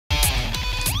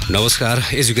नमस्कार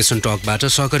एजुकेसन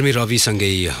टकबाट सहकर्मी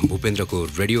रविसँगै भूपेन्द्रको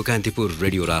radio Kantipur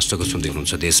radio राष्ट्रको सुन्दै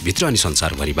हुनुहुन्छ देशभित्र अनि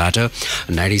संसारभरिबाट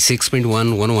 96.1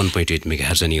 101.8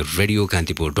 मेगाहर्ज अनि रेडियो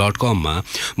कान्तिपुर.com मा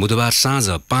बुधबार साँझ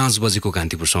 5 बजेको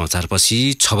कान्तिपुर समाचारपछि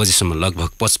 6 बजेसम्म लगभग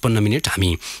 55 मिनेट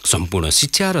हामी सम्पूर्ण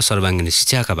शिक्षा र सर्वाङ्गीण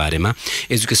शिक्षाका बारेमा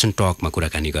एजुकेसन टकमा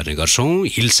कुराकानी गर्ने गर्छौं।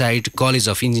 Hillside college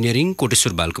of engineering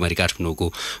Koteshwor Balkumari काठमाडौँको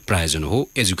प्रायोजन हो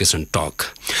एजुकेसन टक।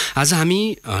 आज हामी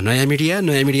नयाँ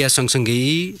मिडिया सँगसँगै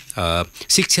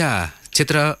शिक्षा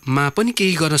क्षेत्रमा पनि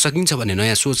केही गर्न सकिन्छ भन्ने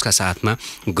नयाँ सोचका साथमा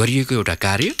गरिएको एउटा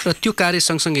कार्य र त्यो कार्य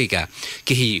सँगसँगैका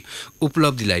केही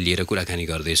उपलब्धिलाई लिएर कुराकानी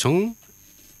गर्दैछौँ।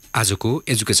 आजको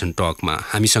एजुकेसन टकमा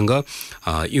हामीसँग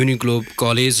युनिग्लोब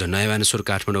कलेज नयाँ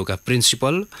काठमाडौँका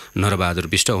प्रिन्सिपल नरबहादुर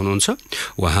बिष्ट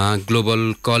हुनुहुन्छ। उहाँ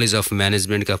ग्लोबल कलेज अफ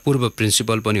म्यानेजमेन्टका पूर्व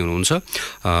प्रिन्सिपल पनि हुनुहुन्छ।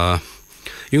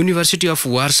 युनिभर्सिटी अफ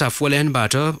वार्सा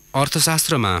पोल्यान्डबाट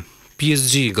अर्थशास्त्रमा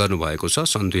पिएचडी गर्नुभएको छ।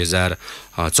 सन्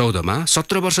 2014 मा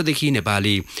 17 वर्षदेखि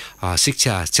नेपाली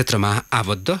शिक्षा क्षेत्रमा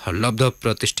आबद्ध लब्ध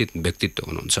प्रतिष्ठित व्यक्तित्व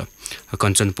हुनुहुन्छ।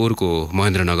 कञ्चनपुरको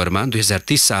महेन्द्रनगरमा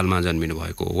 2030 सालमा जन्मिनु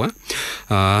भएको हो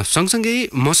उहाँ।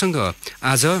 सँगसँगै मसँग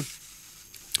आज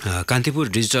कान्तिपुर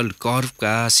डिजिटल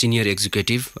कर्पका सिनियर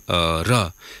एक्जिक्युटिभ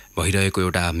र भइरहेको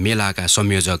एउटा मेलाका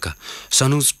संयोजक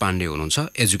सनुज पाण्डे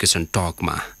हुनुहुन्छ एजुकेसन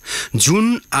टकमा।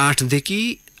 जुन 8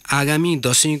 देखि आगामी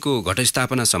दशैंको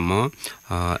घटस्थापनासम्म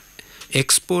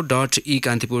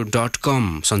expo.ekantipur.com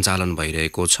सञ्चालन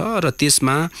भइरहेको छ र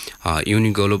त्यसमा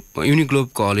युनिग्लोब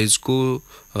कलेजको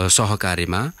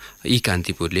सहकार्यमा ई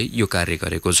कान्तिपुरले यो कार्य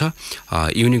गरेको छ।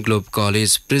 युनिग्लोब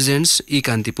कलेज प्रेजेन्ट्स ई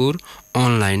कान्तिपुर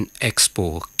अनलाइन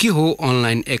एक्सपो। के हो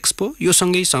अनलाइन एक्सपो? यो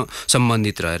सँगै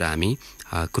सम्बन्धित रहेर हामी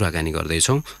कुराकानी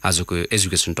गर्दैछौँ आजको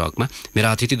एजुकेसन टकमा।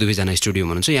 मेरा अतिथि दुवैजना स्टुडियोमा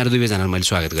हुनुहुन्छ। यहाँ दुवैजनालाई मैले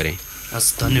स्वागत गरेँ।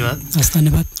 धन्यवाद।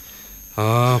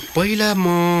 पहिला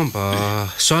म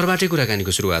सरबाटै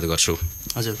कुराकानीको सुरुवात गर्छु।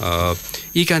 हजुर।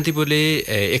 ई कान्तिपुरले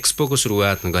एक्सपोको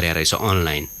सुरुवात गरे रहेछ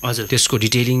अनलाइन। हजुर। त्यसको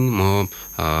डिटेलिङ म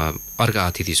अर्का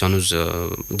अतिथि सनुज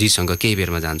जीसँग केही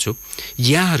बेरमा जान्छु।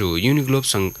 यहाँहरू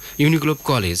युनिग्लोब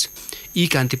कलेज ई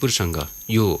कान्तिपुरसँग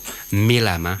यो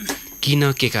मेलामा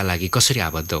किन केका लागि कसरी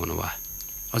आबद्ध हुनुभयो?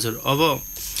 हजुर, अब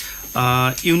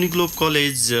युनिग्लोब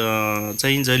कलेज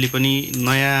चाहिँ जहिले पनि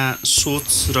नयाँ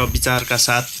सोच र विचारका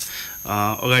साथ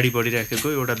अगाडि बढिराखेको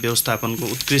एउटा व्यवस्थापनको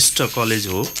उत्कृष्ट कलेज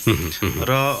हो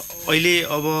र अहिले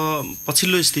अब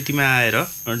पछिल्लो स्थितिमा आएर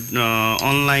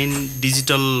अनलाइन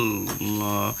डिजिटल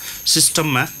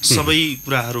सिस्टममा सबै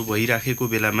कुराहरू भइराखेको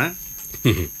बेलामा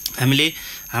हामीले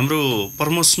हाम्रो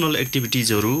प्रमोसनल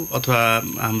एक्टिभिटिजहरू अथवा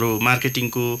हाम्रो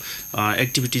मार्केटिङको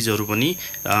एक्टिभिटिजहरू पनि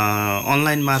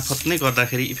अनलाइन मार्फत नै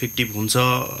गर्दाखेरि इफेक्टिभ हुन्छ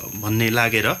भन्ने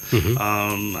लागेर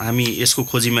हामी यसको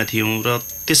खोजीमा थियौँ र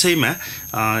त्यसैमा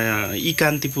ई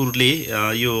कान्तिपुरले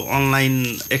यो अनलाइन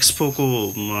एक्सपोको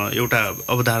एउटा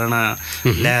अवधारणा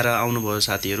ल्याएर आउनुभयो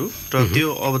साथीहरू र त्यो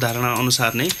अवधारणा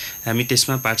अनुसार नै हामी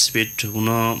त्यसमा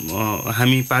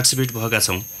हामी पार्टिसिपेट भएका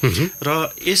छौँ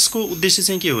र यसको उद्देश्य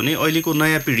चाहिँ के हो भने अहिलेको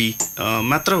नयाँ पिढी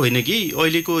मात्र होइन कि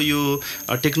अहिलेको यो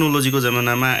टेक्नोलोजीको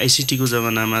जमानामा आइसिटीको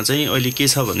जमानामा चाहिँ अहिले के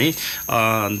छ भने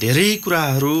धेरै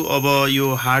कुराहरू अब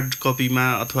यो हार्ड कपीमा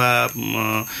अथवा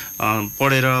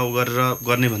पढेर गरेर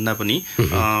गर्ने भन्दा पनि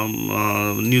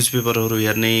न्युज पेपरहरू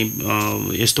हेर्ने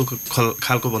यस्तो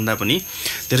खालको भन्दा पनि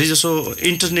धेरै जसो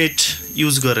इन्टरनेट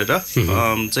युज गरेर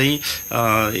चाहिँ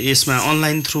यसमा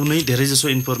अनलाइन थ्रु नै धेरै जसो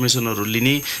इन्फर्मेसनहरू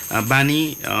लिने बानी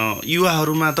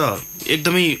युवाहरूमा त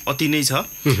एकदमै अति नै छ,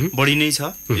 बढी नै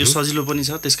छ। यो सजिलो पनि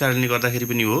छ, त्यसकारणले गर्दाखेरि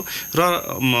पनि हो र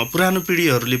पुरानो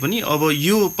पिढीहरूले पनि अब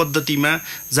यो पद्धतिमा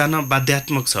जान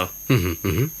बाध्यात्मक छ।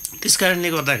 त्यसकारणले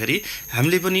गर्दाखेरि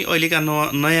हामीले पनि अहिलेका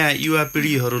नयाँ युवा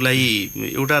पिढीहरूलाई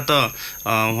एउटा त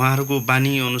उहाँहरूको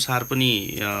बानी अनुसार पनि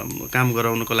काम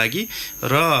गराउनको लागि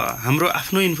र हाम्रो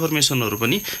आफ्नो इन्फर्मेसनहरू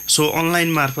पनि सो अनलाइन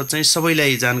मार्फत चाहिँ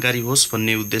सबैलाई जानकारी होस्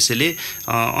भन्ने उद्देश्यले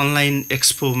अनलाइन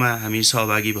एक्सपोमा हामी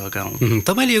सहभागी भएका हौँ।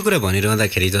 तपाईँले यो कुरा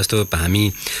भनिरहँदाखेरि जस्तो हामी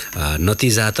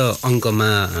नतिजा त अङ्कमा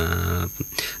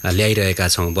ल्याइरहेका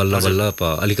छौँ, बल्ल बल्ल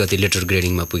अलिकति लेटर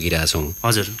ग्रेडिङमा पुगिरहेछौँ।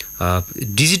 हजुर।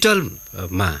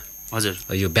 डिजिटलमा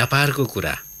हजुर यो व्यापारको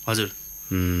कुरा हजुर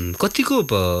कतिको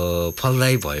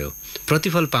फलदायी भयो?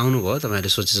 प्रतिफल पाउनुभयो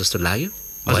तपाईँले सोचे जस्तो लाग्यो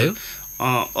भयो?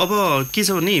 अब के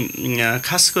छ भने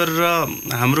खास गरेर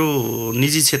हाम्रो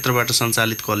निजी क्षेत्रबाट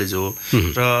सञ्चालित कलेज हो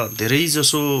र धेरै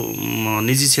जसो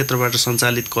निजी क्षेत्रबाट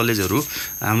सञ्चालित कलेजहरू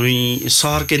हामी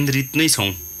सहर केन्द्रित नै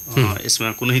छौँ।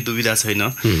 यसमा कुनै दुविधा छैन।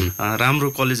 राम्रो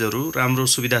कलेजहरू, राम्रो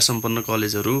सुविधा सम्पन्न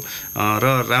कलेजहरू र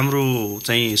राम्रो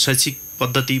चाहिँ शैक्षिक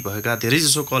पद्धति भएका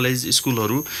धेरैजसो कलेज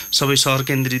स्कुलहरू सबै सहर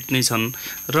केन्द्रित नै छन्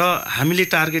र हामीले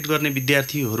टार्गेट गर्ने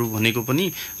विद्यार्थीहरू भनेको पनि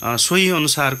सोही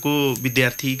अनुसारको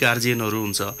विद्यार्थी गार्जियनहरू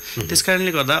हुन्छ।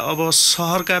 त्यसकारणले गर्दा अब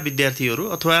सहरका विद्यार्थीहरू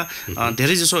अथवा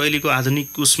धेरैजसो अहिलेको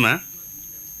आधुनिक उसमा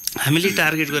हामीले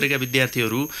टार्गेट गरेका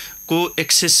विद्यार्थीहरूको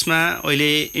एक्सेसमा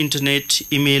अहिले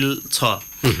इन्टरनेट इमेल छ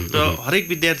र हरेक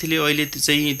विद्यार्थीले अहिले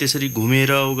चाहिँ त्यसरी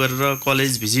घुमेर गरेर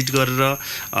कलेज भिजिट गरेर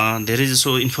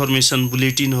धेरैजसो इन्फर्मेसन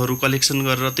बुलेटिनहरू कलेक्सन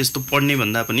गरेर त्यस्तो पढ्ने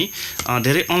भन्दा पनि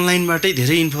धेरै अनलाइनबाटै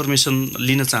धेरै इन्फर्मेसन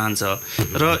लिन चाहन्छ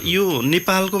र यो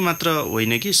नेपालको मात्र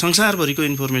होइन कि संसारभरिको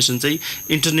इन्फर्मेसन चाहिँ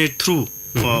इन्टरनेट थ्रु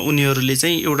उनीहरूले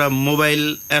चाहिँ एउटा मोबाइल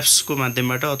एप्सको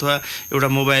माध्यमबाट अथवा एउटा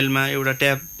मोबाइलमा एउटा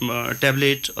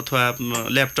ट्याब्लेट अथवा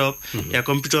ल्यापटप या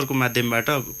कम्प्युटरको माध्यमबाट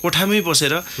कोठामै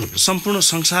बसेर सम्पूर्ण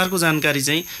संसारको जानकारी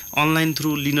चाहिँ अनलाइन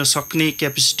थ्रु लिन सक्ने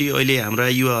क्यापेसिटी अहिले हाम्रा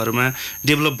युवाहरूमा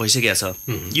डेभलप भइसकेको छ।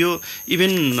 यो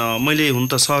इभेन मैले हुन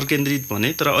त सहर केन्द्रित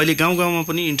भने तर अहिले गाउँ गाउँमा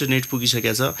पनि इन्टरनेट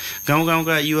पुगिसकेको छ। गाउँ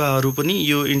गाउँका युवाहरू पनि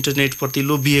यो इन्टरनेटप्रति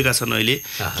लोभिएका छन् अहिले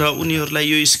र उनीहरूलाई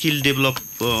यो स्किल डेभलप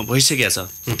भइसकेको छ।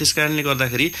 त्यसकारणले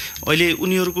गर्दाखेरि अहिले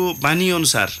उनीहरूको बानी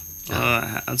अनुसार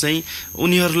चाहिँ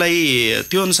उनीहरूलाई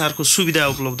त्यो अनुसारको सुविधा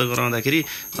उपलब्ध गराउँदाखेरि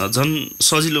झन्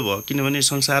सजिलो भयो। किनभने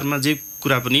संसारमा जे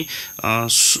कुरा पनि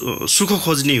सुख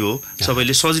खोज्ने हो,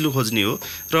 सबैले सजिलो खोज्ने हो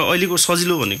र अहिलेको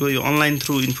सजिलो भनेको यो अनलाइन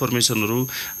थ्रु इन्फर्मेसनहरू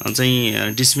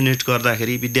चाहिँ डिसमिनेट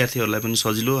गर्दाखेरि विद्यार्थीहरूलाई पनि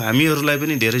सजिलो, हामीहरूलाई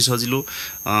पनि धेरै सजिलो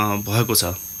भएको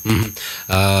छ।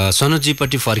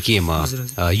 सनोजीपट्टि फर्किए म,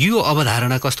 यो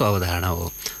अवधारणा कस्तो अवधारणा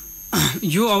हो?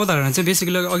 यो अवधारणा चाहिँ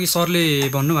बेसिकली अघि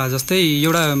सरले भन्नुभएको जस्तै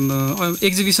एउटा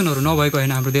एक्जिबिसनहरू नभएको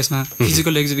होइन हाम्रो देशमा।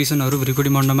 फिजिकल एक्जिबिसनहरू भुरीकोटी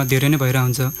मण्डपमा धेरै नै भइरहेको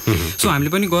हुन्छ। सो हामीले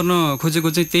पनि गर्न खोजेको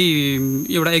चाहिँ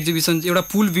त्यही एउटा एक्जिबिसन, एउटा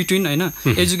पुल बिट्विन होइन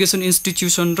एजुकेसन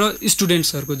इन्स्टिट्युसन र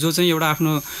स्टुडेन्ट्सहरूको जो चाहिँ एउटा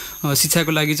आफ्नो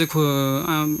शिक्षाको लागि चाहिँ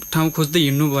ठाउँ खोज्दै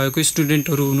हिँड्नु भएको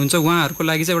स्टुडेन्टहरू हुनुहुन्छ, उहाँहरूको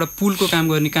लागि चाहिँ एउटा पुलको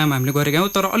काम गर्ने काम हामीले गरेका हौँ,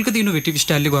 तर अलिकति इनोभेटिभ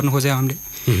स्टाइलले गर्न खोजेको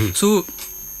हामीले। सो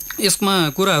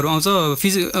यसमा कुराहरू आउँछ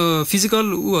फिजिकल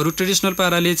उहरू ट्रेडिसनल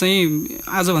पाराले चाहिँ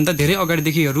आजभन्दा धेरै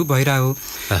अगाडिदेखिहरू भइरहेको हो,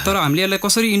 तर हामीले यसलाई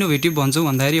कसरी इनोभेटिभ भन्छौँ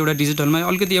भन्दाखेरि एउटा डिजिटलमा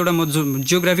अलिकति एउटा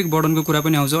जियोग्राफिक बर्डनको कुरा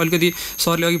पनि आउँछ। अलिकति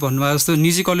सरले अघि भन्नुभएको जस्तो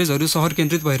निजी कलेजहरू सहर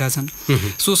केन्द्रित भइरहेछन्।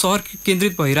 सो सहर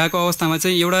केन्द्रित भइरहेको अवस्थामा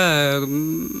चाहिँ एउटा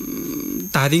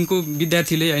धादिङको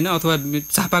विद्यार्थीले होइन अथवा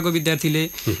झापाको विद्यार्थीले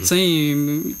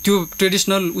चाहिँ त्यो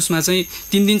ट्रेडिसनल उसमा चाहिँ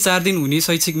 3 दिन 4 दिन हुने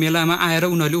शैक्षिक मेलामा आएर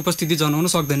उनीहरूले उपस्थिति जनाउन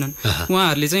सक्दैनन्।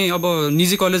 उहाँहरूले चाहिँ अब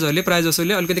निजी कलेजहरूले प्रायः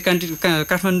जसोले अलिकति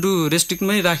काठमाडौँ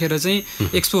डिस्ट्रिक्टमै राखेर चाहिँ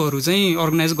एक्सपोहरू चाहिँ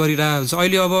अर्गनाइज गरिरहेको छ।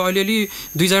 अहिले अब अलिअलि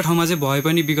 2-4 ठाउँमा चाहिँ भए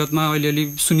पनि विगतमा अलिअलि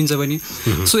सुनिन्छ पनि।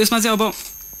 सो यसमा चाहिँ अब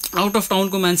आउट अफ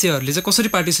टाउनको मान्छेहरूले चाहिँ कसरी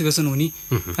पार्टिसिपेसन हुने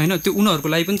होइन, त्यो उनीहरूको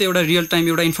लागि पनि त एउटा रियल टाइम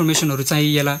एउटा इन्फर्मेसनहरू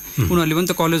चाहिएला। उनीहरूले पनि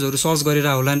त कलेजहरू सर्च गरेर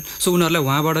होलान्। सो उनीहरूलाई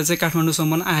वहाँबाट चाहिँ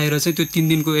काठमाडौँसम्म आएर चाहिँ त्यो 3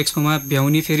 दिनको एक्सपोमा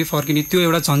भ्याउने फेरि फर्किने त्यो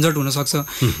एउटा झन्झट हुनसक्छ।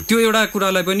 त्यो एउटा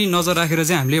कुरालाई पनि नजर राखेर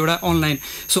चाहिँ हामीले एउटा अनलाइन,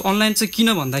 सो अनलाइन चाहिँ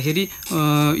किन भन्दाखेरि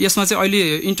यसमा चाहिँ अहिले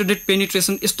इन्टरनेट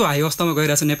पेनिट्रेसन यस्तो हाई अवस्थामा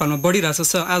गइरहेछ, नेपालमा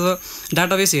बढिरहेछ। आज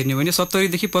डाटाबेस हेर्ने भने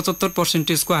 70% देखि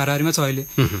 75% हाराहारीमा छ अहिले।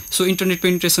 सो इन्टरनेट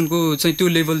पेनिट्रेसनको चाहिँ त्यो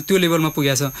लेभलमा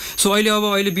पुगेको छ। सो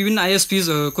अहिले विभिन्न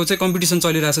आइएसपीजको चाहिँ कम्पिटिसन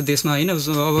चलिरहेछ देशमा होइन।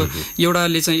 अब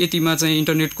एउटाले चाहिँ यतिमा चाहिँ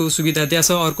इन्टरनेटको सुविधा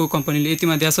दिएछ, अर्को कम्पनीले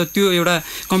यतिमा दिएछ, त्यो एउटा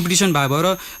कम्पिटिसन भएको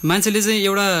र मान्छेले चाहिँ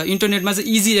एउटा इन्टरनेटमा चाहिँ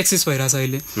इजी एक्सेस भइरहेछ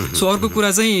अहिले। सो अर्को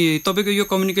कुरा चाहिँ तपाईँको यो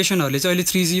कम्युनिकेसनहरूले चाहिँ अहिले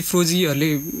 3G 4Gहरूले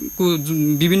को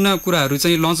विभिन्न कुराहरू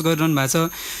चाहिँ लन्च गरिरहनु भएको छ।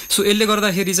 सो यसले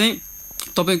गर्दाखेरि चाहिँ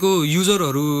तपाईँको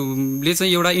युजरहरूले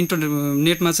चाहिँ एउटा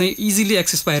इन्टरनेटमा चाहिँ इजिली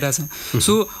एक्सेस पाइरहेछ।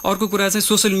 सो अर्को कुरा चाहिँ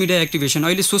सोसल मिडिया एक्टिभेसन।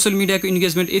 अहिले सोसल मिडियाको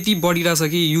इन्गेजमेन्ट यति बढिरहेछ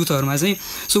कि युथहरूमा चाहिँ,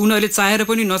 सो उनीहरूले चाहेर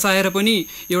पनि नचाहेर पनि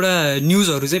एउटा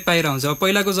न्युजहरू चाहिँ पाइरहेको हुन्छ।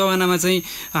 पहिलाको जमानामा चाहिँ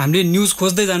हामीले न्युज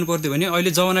खोज्दै जानु पर्थ्यो भने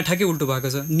अहिले जमाना ठ्याक्कै उल्टो भएको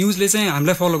छ। न्युजले चाहिँ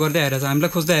हामीलाई फलो गर्दै आइरहेछ, हामीलाई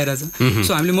खोज्दै आइरहेछ।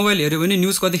 सो हामीले मोबाइल हेऱ्यो भने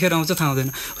न्युज कतिखेर आउँछ थाहा हुँदैन।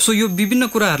 सो यो विभिन्न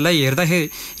कुराहरूलाई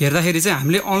हेर्दाखेरि चाहिँ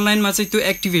हामीले अनलाइनमा चाहिँ त्यो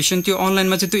एक्टिभेसन, त्यो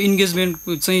अनलाइनमा चाहिँ त्यो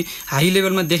इन्गेजमेन्ट चाहिँ हाई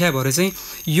लेभलमा देखायो भएर चाहिँ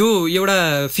यो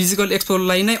एउटा फिजिकल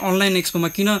एक्सपोलाई नै अनलाइन एक्सपोमा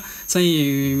किन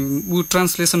चाहिँ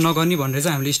ट्रान्सलेसन नगर्ने भनेर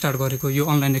चाहिँ हामीले स्टार्ट गरेको यो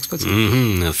अनलाइन एक्सपो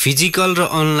चाहिँ। फिजिकल र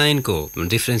अनलाइनको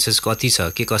डिफ्रेन्सेस कति छ,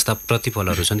 के कस्ता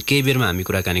प्रतिफलहरू छन्, केही बेरमा हामी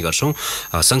कुराकानी गर्छौँ।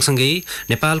 सँगसँगै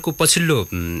नेपालको पछिल्लो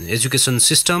एजुकेसन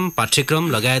सिस्टम,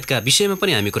 पाठ्यक्रम लगायतका विषयमा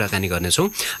पनि हामी कुराकानी गर्नेछौँ।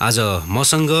 आज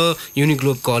मसँग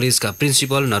युनिग्लोब कलेजका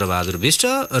प्रिन्सिपल नरबहादुर बिष्ट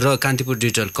र Kantipur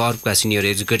digital कर्पका senior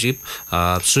executive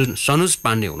Sanuj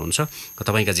Pandey हुनुहुन्छ।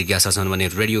 तपाईँका जिज्ञासा छन् भने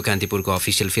रेडियो कान्तिपुरको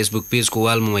अफिसियल फेसबुक पेजको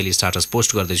वालमा मैले स्टाटस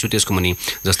पोस्ट गर्दैछु, त्यसको मुनि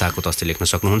जस्ताको तस्तै लेख्न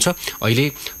सक्नुहुन्छ। अहिले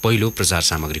पहिलो प्रचार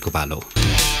सामग्रीको पालो।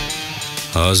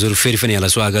 हजुर फेरि पनि यहाँलाई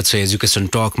स्वागत छ एजुकेसन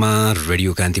टकमा।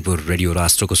 रेडियो कान्तिपुर रेडियो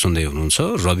राष्ट्रको सुन्दै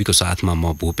हुनुहुन्छ। रविको साथमा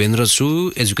म भूपेन्द्र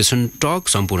छु। एजुकेसन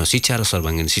टक सम्पूर्ण शिक्षा र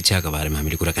सर्वाङ्गीन शिक्षाका बारेमा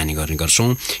हामीले कुराकानी गर्ने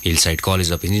गर्छौँ। Hillside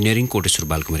college of engineering Koteshwor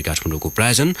Balkumari काठमाडौँको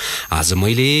प्रायोजन। आज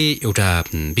मैले एउटा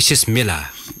विशेष मेला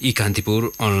ई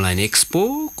कान्तिपुर अनलाइन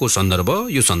एक्सपोको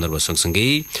सन्दर्भ, यो सन्दर्भ सँगसँगै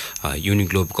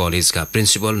युनिग्लोब कलेजका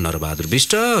प्रिन्सिपल नरबहादुर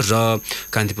बिष्ट र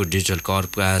Kantipur digital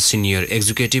कर्पका senior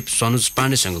executive Sanuj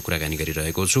पाण्डेसँग कुराकानी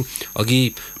गरिरहेको छु। अघि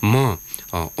म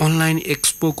अनलाइन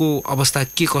एक्सपोको अवस्था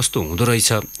के कस्तो हुँदो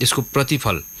रहेछ, यसको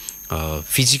प्रतिफल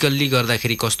फिजिकल्ली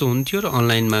गर्दाखेरि कस्तो हुन्थ्यो र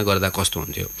अनलाइनमा गर्दा कस्तो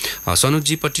हुन्थ्यो,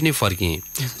 सनुजजीपट्टि नै फर्किएँ।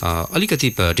 अलिकति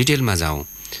डिटेलमा जाउँ।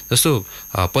 जस्तो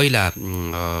पहिला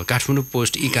काठमाडौँ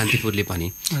पोस्ट ई कान्तिपुरले पनि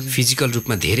फिजिकल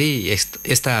रूपमा धेरै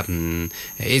यस्ता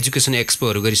एजुकेसन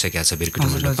एक्सपोहरू गरिसकेका छ बिर्कुटी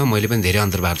मण्डपमा। मैले पनि धेरै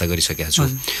अन्तर्वार्ता गरिसकेका छु।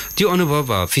 त्यो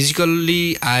अनुभव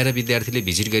फिजिकल्ली आएर विद्यार्थीले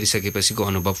भिजिट गरिसकेपछिको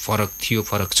अनुभव फरक थियो,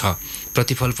 फरक छ,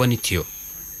 प्रतिफल पनि थियो।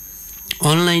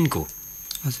 अनलाइनको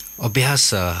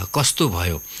अभ्यास कस्तो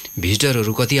भयो,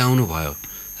 भिजिटरहरू कति आउनुभयो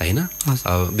होइन,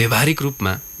 व्यावहारिक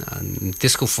रूपमा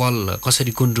त्यसको फल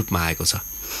कसरी कुन रूपमा आएको छ?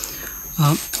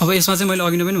 अब यसमा चाहिँ मैले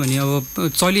अघि नै पनि भने अब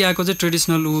चलिआएको चाहिँ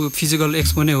ट्रेडिसनल फिजिकल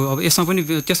एक्सपो नै हो। अब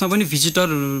त्यसमा पनि भिजिटर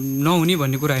नहुने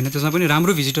भन्ने कुरा होइन, त्यसमा पनि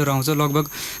राम्रो भिजिटर आउँछ। लगभग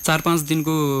 4-5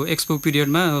 दिनको एक्सपो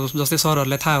पिरियडमा जस्तै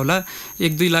सरहरूलाई थाहा होला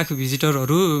 1-2 लाख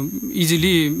भिजिटरहरू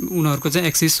इजिली उनीहरूको चाहिँ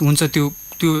एक्सेस हुन्छ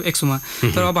त्यो एक्सपोमा।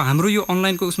 तर अब हाम्रो यो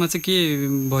अनलाइनको उसमा चाहिँ के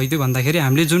भइदियो भन्दाखेरि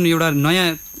हामीले जुन एउटा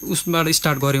नयाँ उसबाट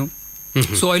स्टार्ट गऱ्यौँ।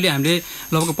 सो अहिले हामीले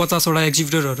लगभग 50वटा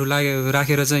एक्जिबिटरहरू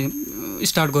राखेर चाहिँ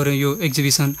स्टार्ट गऱ्यौँ यो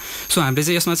एक्जिबिसन। सो हामीले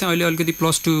चाहिँ यसमा चाहिँ अहिले अलिकति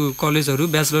 +2 कलेजहरू,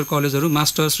 ब्याचलर कलेजहरू,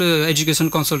 मास्टर्स र एजुकेसन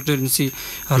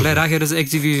कन्सल्टेन्सीहरूलाई राखेर चाहिँ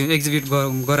एक्जिबिट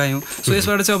गरायौँ। सो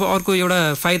यसबाट चाहिँ अब अर्को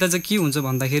एउटा फाइदा चाहिँ के हुन्छ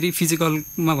भन्दाखेरि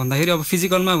फिजिकलमा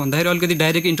भन्दाखेरि अलिकति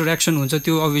डाइरेक्ट इन्टरेक्सन हुन्छ,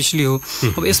 त्यो अभियसली हो।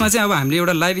 अब यसमा चाहिँ अब हामीले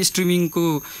एउटा लाइभ स्ट्रिमिङको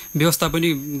व्यवस्था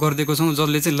पनि गरिदिएको छौँ,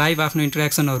 जसले चाहिँ लाइभ आफ्नो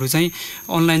इन्टरेक्सनहरू चाहिँ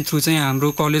अनलाइन थ्रु चाहिँ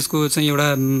हाम्रो कलेजको चाहिँ एउटा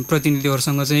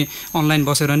प्रतिनिधिहरूसँग चाहिँ अनलाइन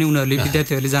बसेर नै उनीहरूले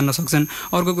विद्यार्थीहरूले जान्न सक्छन्।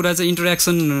 अर्को कुरा चाहिँ इन्टरेक्सन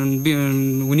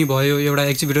हुने भयो एउटा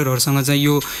एक्जिबिटरहरूसँग चाहिँ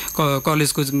यो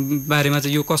कलेजको बारेमा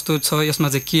चाहिँ यो कस्तो छ, यसमा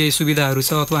चाहिँ के सुविधाहरू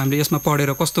छ, अथवा हामीले यसमा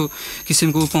पढेर कस्तो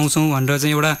किसिमको पाउँछौँ भनेर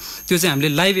चाहिँ एउटा त्यो चाहिँ हामीले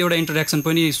लाइभ एउटा इन्टरेक्सन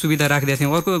पनि सुविधा राखिदिएको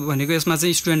थियौँ। अर्को भनेको यसमा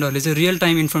चाहिँ स्टुडेन्टहरूले चाहिँ रियल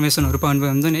टाइम इन्फर्मेसनहरू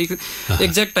पाउनुभयो हुन्छ नि,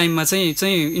 एक्ज्याक्ट टाइममा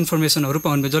चाहिँ इन्फर्मेसनहरू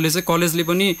पाउनुभयो, जसले चाहिँ कलेजले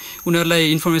पनि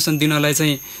उनीहरूलाई इन्फर्मेसन दिनलाई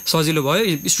चाहिँ सजिलो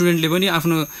भयो। स्टुडेन्टले पनि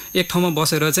आफ्नो एक ठाउँमा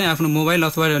बसेर चाहिँ आफ्नो मोबाइल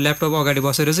अथवा ल्यापटप अगाडि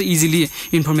बसेर चाहिँ इजिली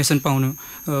इन्फर्मेसन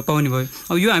पाउने भयो।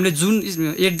 अब यो हामीले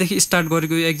जुन 1देखि स्टार्ट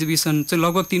गरेको यो एक्जिबिसन चाहिँ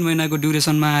लगभग 3 महिनाको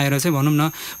ड्युरेसनमा आएर चाहिँ भनौँ न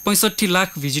 65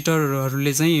 लाख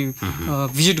भिजिटरहरूले चाहिँ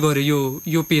भिजिट गर्यो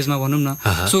यो पेजमा भनौँ न।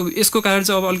 सो यसको कारण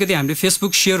चाहिँ अब अलिकति हामीले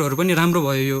फेसबुक सेयरहरू पनि राम्रो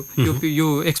भयो यो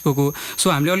एक्सपोको। सो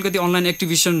हामीले अलिकति अनलाइन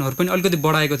एक्टिभिसनहरू पनि अलिकति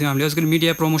बढाएको थियौँ, हामीले अलिकति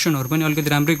मिडिया प्रमोसनहरू पनि अलिकति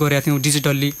राम्रै गरेका थियौँ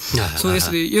डिजिटल्ली। सो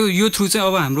यो थ्रु चाहिँ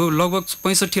अब हाम्रो लगभग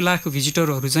 65 लाख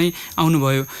भिजिटरहरू चाहिँ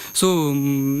आउनुभयो। सो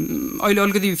अहिले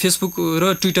अलिकति फेसबुक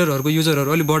र ट्विटरहरूको युजरहरू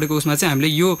अलिक बढेको उसमा चाहिँ हामीले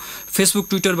यो फेसबुक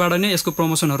ट्विटरबाट नै यसको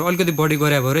प्रमोसनहरू अलिकति बढी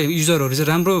गरे भएर युजरहरू चाहिँ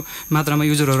राम्रो मात्रामा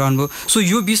युजरहरू आउनुभयो। सो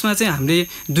यो बिचमा चाहिँ हामीले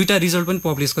 2टा रिजल्ट पनि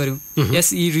पब्लिस गऱ्यौँ,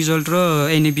 एसई रिजल्ट र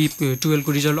एनएबी 12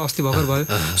 को रिजल्ट अस्ति भर्खर भयो।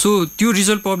 सो त्यो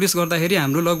रिजल्ट पब्लिस गर्दाखेरि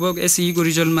हाम्रो लगभग एसई को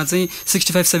रिजल्टमा चाहिँ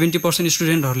 65-70%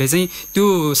 स्टुडेन्टहरूले चाहिँ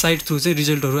त्यो साइट थ्रु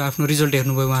चाहिँ आफ्नो रिजल्ट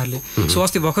हेर्नुभयो उहाँहरूले। सो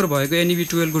अस्ति भर्खर भएको एनएबी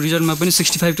 12 को रिजल्टमा पनि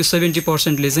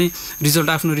 65-70%ले चाहिँ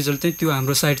आफ्नो रिजल्ट चाहिँ त्यो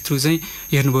हाम्रो साइट थ्रु चाहिँ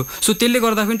हेर्नुभयो। सो त्यसले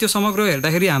गर्दा पनि त्यो समग्र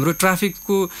हेर्दाखेरि हाम्रो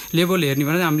ट्राफिकको लेभल हेर्ने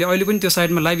भने हामीले अहिले पनि त्यो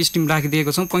साइटमा लाइभ स्ट्रिम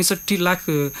राखिदिएको छौँ। 65 लाख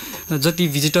जति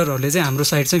भिजिटरहरूले चाहिँ हाम्रो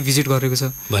साइट चाहिँ भिजिट गरेको छ।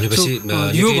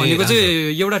 यो भनेको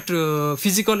चाहिँ एउटा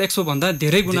फिजिकल एक्सपो भन्दा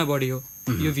धेरै गुणा बढी हो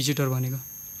यो भिजिटर भनेको।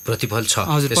 प्रतिफल छ।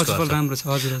 हजुर, प्रतिफल राम्रो छ।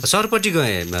 हजुर, सरपट्टि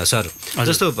गए सर,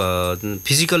 जस्तो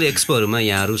फिजिकल एक्सपोहरूमा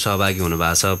यहाँहरू सहभागी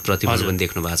हुनुभएको छ, प्रतिफल पनि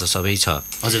देख्नु भएको छ, सबै छ।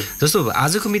 हजुर, जस्तो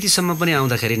आजको मितिसम्म पनि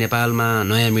आउँदाखेरि नेपालमा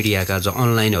नयाँ मिडियाका जो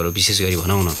अनलाइनहरू विशेष गरी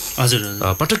भनौँ न, हजुर,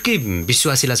 पटक्कै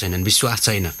विश्वासिला छैनन्, विश्वास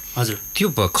छैन। हजुर, त्यो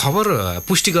खबर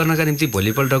पुष्टि गर्नका निम्ति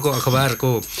भोलिपल्टको अखबारको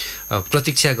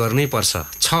प्रतीक्षा गर्नै पर्छ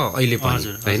छ अहिले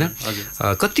पनि होइन।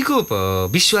 कतिको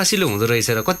विश्वासिलो हुँदो रहेछ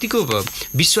र कतिको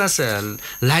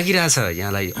विश्वास लागिरहेछ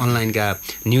यहाँलाई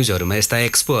अनलाइनका न्युजहरूमा, यस्ता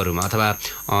एक्सपोहरूमा अथवा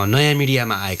नयाँ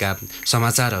मिडियामा आएका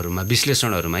समाचारहरूमा,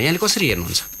 विश्लेषणहरूमा यहाँले कसरी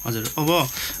हेर्नुहुन्छ? हजुर, अब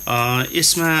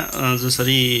यसमा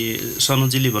जसरी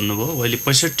सनुजीले भन्नुभयो अहिले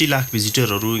 65 लाख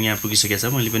भिजिटरहरू यहाँ पुगिसकेका छ।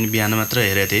 मैले पनि बिहान मात्र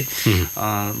हेरेको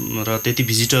थिएँ र त्यति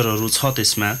भिजिटरहरू छ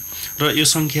त्यसमा। र यो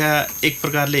सङ्ख्या एक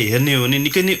प्रकारले हेर्ने हो भने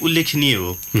निकै नै उल्लेखनीय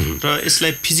हो। र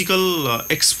यसलाई फिजिकल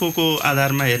एक्सपोको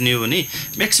आधारमा हेर्ने हो भने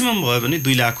म्याक्सिमम भयो भने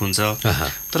 2 लाख हुन्छ।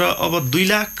 तर अब 2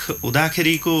 लाख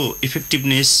हुँदाखेरिको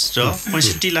इफेक्टिभनेस र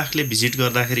 65 लाखले भिजिट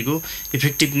गर्दाखेरिको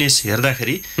इफेक्टिभनेस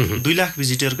हेर्दाखेरि 2 लाख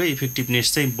भिजिटरकै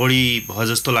इफेक्टिभनेस चाहिँ बढी भयो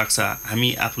जस्तो लाग्छ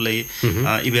हामी आफूलाई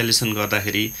इभ्यालुएसन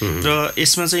गर्दाखेरि। र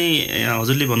यसमा चाहिँ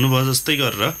हजुरले भन्नुभयो जस्तै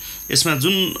गरेर यसमा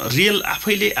जुन रियल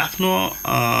आफैले आफ्नो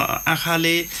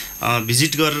आँखाले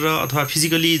भिजिट गरेर अथवा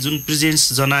फिजिकली जुन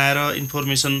प्रेजेन्स जनाएर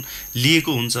इन्फर्मेसन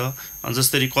लिएको हुन्छ,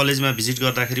 जसरी कलेजमा भिजिट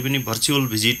गर्दाखेरि पनि भर्चुअल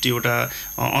भिजिट एउटा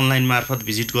अनलाइन मार्फत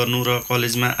भिजिट गर्नु र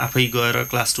कलेजमा आफै गएर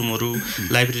क्लासरुमहरू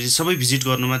लाइब्रेरी सबै भिजिट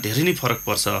गर्नुमा धेरै नै फरक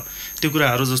पर्छ। त्यो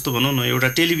कुराहरू जस्तो भनौँ न एउटा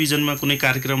टेलिभिजनमा कुनै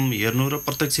कार्यक्रम हेर्नु र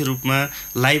प्रत्यक्ष रूपमा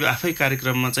लाइभ आफै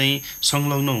कार्यक्रममा चाहिँ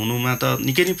संलग्न हुनुमा त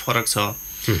निकै नै फरक छ।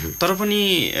 तर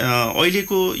पनि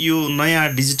अहिलेको यो नयाँ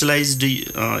डिजिटलाइज्ड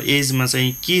एजमा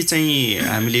चाहिँ के चाहिँ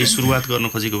हामीले सुरुवात गर्न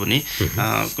खोजेको भने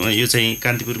यो चाहिँ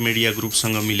कान्तिपुर मिडिया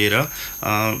ग्रुपसँग मिलेर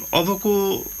अबको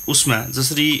उसमा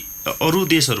जसरी अरू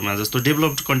देशहरूमा जस्तो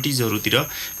डेभलप्ड कन्ट्रिजहरूतिर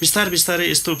बिस्तारै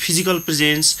यस्तो फिजिकल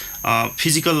प्रेजेन्स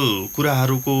फिजिकल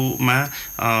कुराहरूकोमा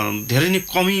धेरै नै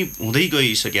कमी हुँदै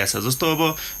गइसकेको छ। जस्तो अब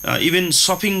इभन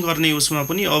सपिङ गर्ने उसमा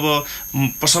पनि अब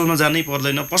पसलमा जानै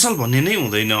पर्दैन, पसल भन्ने नै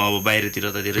हुँदैन अब बाहिरतिर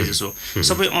त धेरै जसो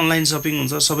सबै अनलाइन सपिङ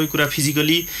हुन्छ, सबै कुरा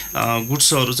फिजिकली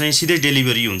गुड्सहरू चाहिँ सिधै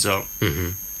डेलिभरी हुन्छ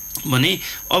भने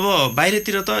अब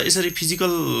बाहिरतिर त यसरी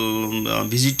फिजिकल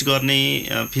भिजिट गर्ने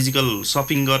फिजिकल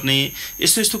सपिङ गर्ने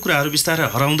यस्तो कुराहरू बिस्तारै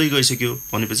हराउँदै गइसक्यो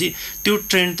भनेपछि त्यो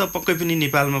ट्रेन्ड त पक्कै पनि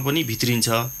नेपालमा पनि भित्रिन्छ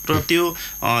र त्यो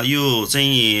यो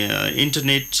चाहिँ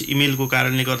इन्टरनेट इमेलको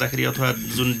कारणले गर्दाखेरि अथवा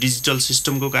जुन डिजिटल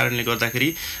सिस्टमको कारणले गर्दाखेरि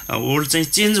वर्ल्ड चाहिँ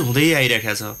चेन्ज हुँदै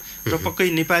आइरहेको छ र पक्कै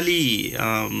नेपाली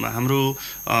हाम्रो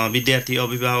विद्यार्थी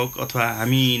अभिभावक अथवा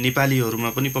हामी नेपालीहरूमा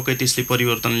पनि पक्कै त्यसले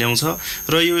परिवर्तन ल्याउँछ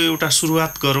र यो एउटा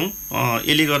सुरुवात गरौँ।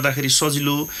 यसले गर्दाखेरि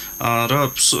सजिलो र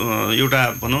एउटा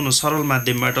भनौँ न सरल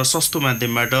माध्यमबाट सस्तो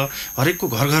माध्यमबाट हरेकको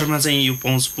घरमा चाहिँ यो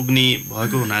पहुँच पुग्ने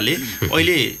भएको हुनाले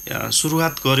अहिले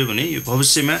सुरुवात गर्यो भने यो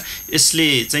भविष्यमा यसले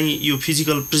चाहिँ यो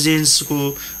फिजिकल प्रेजेन्सको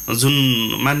जुन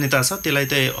मान्यता छ त्यसलाई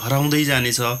त हराउँदै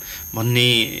जानेछ भन्ने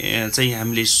चाहिँ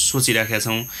हामीले सोचिराखेका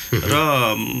छौँ र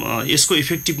यसको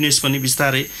इफेक्टिभनेस पनि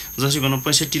बिस्तारै जसरी भनौँ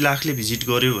 65 लाखले भिजिट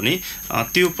गर्यो भने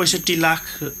त्यो 65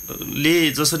 लाखले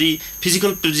जसरी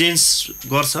फिजिकल प्रेजेन्स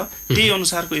गर्छ त्यही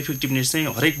अनुसारको इफेक्टिभनेस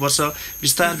चाहिँ हरेक वर्ष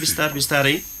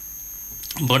बिस्तारै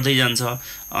बढ्दै जान्छ।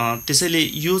 त्यसैले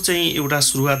यो चाहिँ एउटा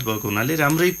सुरुवात भएको हुनाले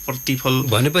राम्रै प्रतिफल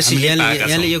भनेपछि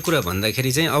यहाँले यो कुरा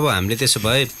भन्दाखेरि चाहिँ अब हामीले त्यसो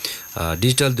भए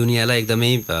डिजिटल दुनियाँलाई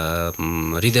एकदमै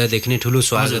हृदयदेखि नै ठुलो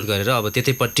स्वागत गरेर अब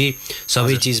त्यतैपट्टि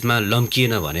सबै चिजमा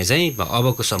लम्किएन भने चाहिँ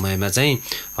अबको समयमा चाहिँ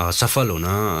सफल हुन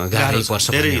गाह्रो पर्छ,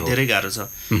 धेरै गाह्रो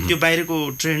छ। त्यो बाहिरको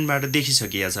ट्रेन्डबाट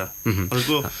देखिसकिया छ।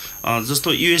 जस्तो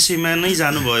युएसएमा नै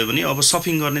जानुभयो भने अब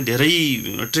सपिङ गर्ने धेरै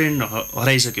ट्रेन्ड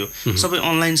हराइसक्यो, सबै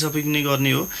अनलाइन सपिङ नै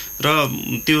गर्ने हो र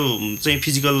त्यो चाहिँ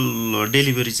फिजिकल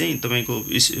डेलिभरी चाहिँ तपाईँको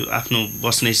आफ्नो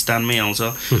बस्ने स्थानमै आउँछ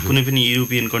कुनै पनि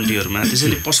युरोपियन कन्ट्रीहरूमा।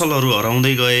 त्यसैले पसलहरू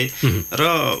हराउँदै गए र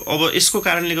अब यसको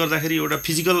कारणले गर्दाखेरि एउटा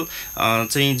फिजिकल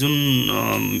चाहिँ जुन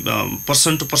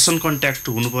पर्सन टु पर्सन कन्ट्याक्ट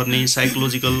हुनुपर्ने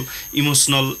साइकोलोजिकल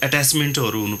इमोसनल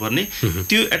एट्याचमेन्टहरू हुनुपर्ने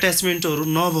त्यो एट्याचमेन्टहरू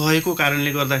नभएको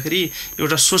कारणले गर्दाखेरि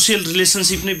एउटा सोसियल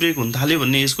रिलेसनसिप नै ब्रेक हुन थाल्यो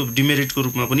भन्ने यसको डिमेरिटको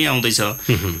रूपमा पनि आउँदैछ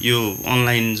यो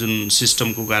अनलाइन जुन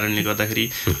सिस्टमको कारणले गर्दाखेरि।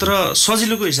 तर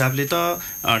सजिलोको हिसाबले त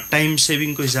टाइम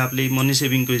सेभिङको हिसाबले मनी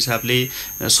सेभिङको हिसाबले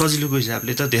सजिलोको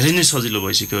हिसाबले त धेरै नै सजिलो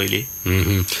भइसक्यो अहिले।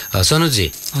 सनोजी,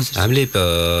 हामीले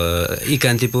ई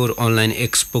कान्तिपुर अनलाइन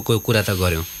एक्सपोको कुरा त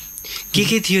गऱ्यौँ,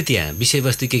 के थियो त्यहाँ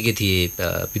विषयवस्तु के थिए,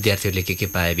 विद्यार्थीहरूले के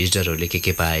पाए, भिजिटरहरूले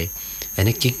के पाए हैन,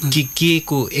 के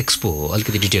को एक्सपो हो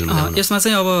अलिकति डिटेलमा? यसमा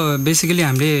चाहिँ अब बेसिकली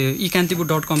हामीले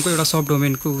eKantipur.com को एउटा सब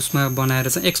डोमेनको उसमा बनाएर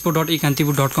चाहिँ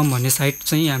expo.eKantipur.com भन्ने साइट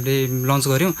चाहिँ हामीले लन्च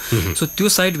गऱ्यौँ। सो त्यो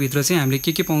साइटभित्र चाहिँ हामीले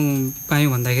के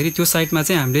पायौँ भन्दाखेरि त्यो साइटमा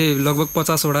चाहिँ हामीले लगभग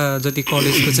 50 वटा जति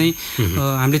कलेजको चाहिँ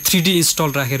हामीले 3D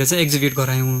इन्स्टल राखेर चाहिँ एक्जिबिट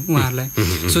गरायौँ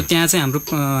उहाँहरूलाई। सो त्यहाँ चाहिँ हाम्रो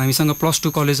हामीसँग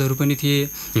 +2 कलेजहरू पनि थिए,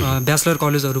 ब्याचलर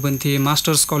कलेजहरू पनि थिए,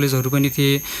 मास्टर्स कलेजहरू पनि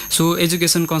थिए, सो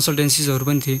एजुकेसन कन्सल्टेन्सिजहरू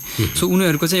पनि थिए। सो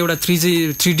उनीहरूको चाहिँ एउटा 3D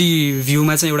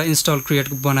भ्यूमा चाहिँ एउटा इन्स्टल क्रिएट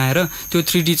बनाएर त्यो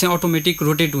 3D चाहिँ अटोमेटिक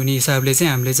रोटेट हुने हिसाबले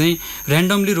चाहिँ हामीले चाहिँ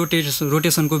ऱ्यान्डमली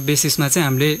रोटेसनको बेसिसमा चाहिँ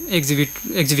हामीले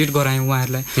एक्जिबिट गरायौँ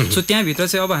उहाँहरूलाई। सो त्यहाँभित्र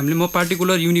चाहिँ अब हामीले म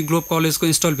पार्टिकुलर युनिग्लोब कलेजको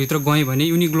इन्स्टलभित्र गएँ भने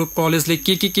युनिग्लोब कलेजले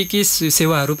के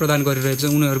सेवाहरू प्रदान गरिरहेको छ,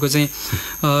 उनीहरूको चाहिँ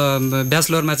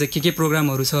ब्याचलरमा चाहिँ के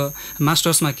प्रोग्रामहरू छ,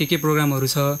 मास्टर्समा के प्रोग्रामहरू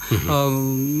छ,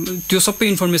 त्यो सबै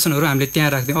इन्फर्मेसन एजुकेसनहरू हामीले त्यहाँ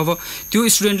राख्थ्यौँ। अब त्यो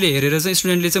स्टुडेन्टले हेरेर चाहिँ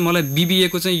स्टुडेन्टले चाहिँ मलाई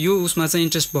बिबिएको चाहिँ यो उसमा चाहिँ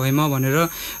इन्ट्रेस्ट भएमा भनेर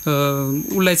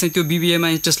उसलाई चाहिँ त्यो बिबिएमा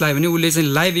इन्ट्रेस्ट लाग्यो भने उसले चाहिँ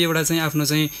लाइभ एउटा चाहिँ आफ्नो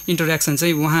चाहिँ इन्टरेक्सन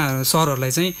चाहिँ उहाँ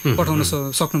सरहरूलाई चाहिँ पठाउन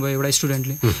सक्नुभयो एउटा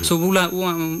स्टुडेन्टले। सो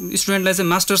स्टुडेन्टलाई चाहिँ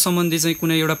मास्टर सम्बन्धी चाहिँ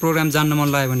कुनै एउटा प्रोग्राम जान्न मन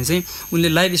लाग्यो भने चाहिँ उनले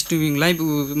लाइभ स्ट्रिमिङ लाइभ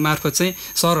मार्फत चाहिँ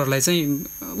सरहरूलाई चाहिँ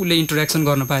उसले इन्टरेक्सन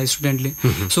गर्न पायो स्टुडेन्टले।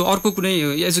 सो अर्को कुनै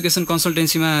एजुकेसन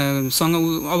कन्सल्टेन्सीमा सँग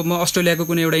अब म अस्ट्रेलियाको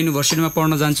कुनै एउटा युनिभर्सिटीमा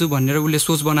पढ्न जान्छु भनेर उसले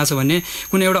सोच बनाएको छ भने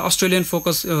कुनै एउटा अस्ट्रेलियन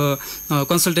फोकस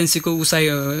कन्सल्टेन्सीको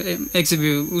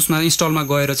उसमा इन्स्टलमा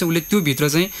गएर चाहिँ उसले त्योभित्र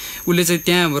चाहिँ उसले चाहिँ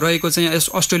त्यहाँ रहेको चाहिँ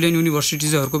अस्ट्रेलियन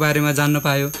युनिभर्सिटिजहरूको बारेमा जान्न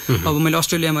पायो। अब मैले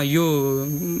अस्ट्रेलियामा यो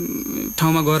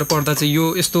ठाउँमा गएर पढ्दा चाहिँ यो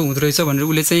यस्तो हुँदो रहेछ भनेर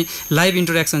उसले चाहिँ लाइभ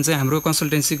इन्टरेक्सन चाहिँ हाम्रो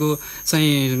कन्सल्टेन्सीको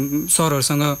चाहिँ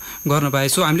सरहरूसँग गर्न पाएँ।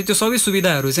 सो हामीले त्यो सबै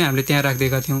सुविधाहरू चाहिँ हामीले त्यहाँ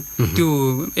राखिदिएका थियौँ त्यो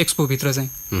एक्सपोभित्र चाहिँ।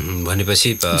 भनेपछि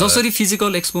जसरी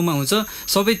फिजिकल एक्सपोमा हुन्छ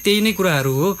सबै त्यही नै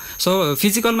कुराहरू हो। सो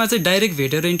फिजिकलमा चाहिँ डाइरेक्ट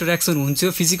भेटेर इन्टरेक्सन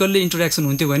हुन्थ्यो, फिजिकल्ली इन्टरेक्सन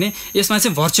हुन्थ्यो भने यसमा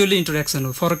चाहिँ भर्चुअली इन्टरेक्सन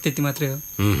हो, फरक त्यति मात्रै हो।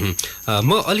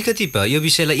 म अलिकति यो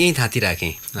विषयलाई यहीँ थाती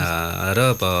राखेँ र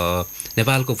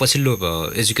नेपालको पछिल्लो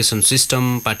एजुकेसन सिस्टम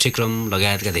पाठ्यक्रम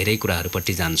लगायतका धेरै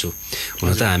कुराहरूपट्टि जान्छु।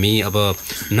 हुन त हामी अब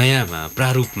नयाँ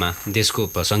प्रारूपमा देशको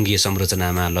सङ्घीय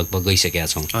संरचनामा लगभग गइसकेका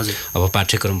छौँ। अब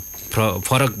पाठ्यक्रम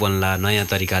फरक बन्ला, नयाँ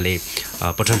तरिकाले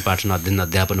पठन पाठन अध्ययन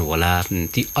अध्यापन होला,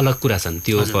 ती अलग कुरा छन्।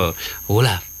 त्यो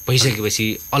होला भइसकेपछि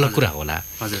अलग कुरा होला।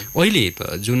 अहिले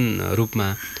जुन रूपमा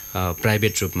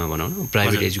प्राइभेट रूपमा भनौँ न,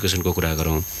 प्राइभेट एजुकेसनको कुरा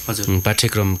गरौँ,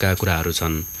 पाठ्यक्रमका कुराहरू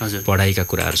छन्, पढाइका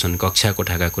कुराहरू छन्, कक्षा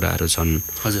कोठाका कुराहरू छन्,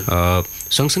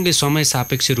 सँगसँगै समय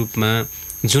सापेक्ष रूपमा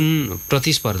जुन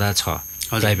प्रतिस्पर्धा छ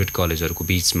प्राइभेट कलेजहरूको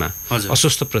बिचमा,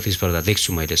 अस्वस्थ प्रतिस्पर्धा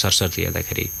देख्छु मैले सरसर्ती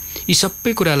हेर्दाखेरि। यी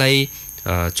सबै कुरालाई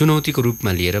चुनौतीको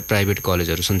रूपमा लिएर प्राइभेट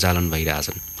कलेजहरू सञ्चालन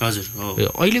भइरहेछन्।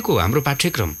 अहिलेको हाम्रो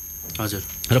पाठ्यक्रम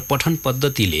र पठन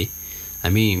पद्धतिले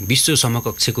हामी विश्व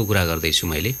समकक्षको कुरा गर्दैछु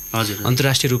मैले,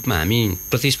 अन्तर्राष्ट्रिय रूपमा हामी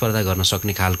प्रतिस्पर्धा गर्न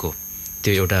सक्ने खालको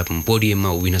त्यो एउटा पोडियममा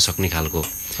उभिन सक्ने खालको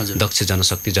दक्ष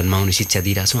जनशक्ति जन्माउने शिक्षा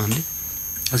दिइरहेछौँ हामीले।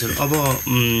 हजुर, अब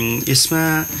यसमा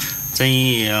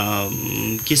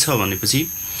चाहिँ के छ भनेपछि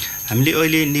हामीले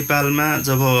अहिले नेपालमा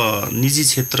जब निजी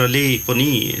क्षेत्रले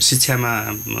पनि शिक्षामा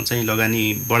चाहिँ लगानी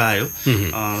बढायो,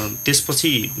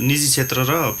 त्यसपछि निजी क्षेत्र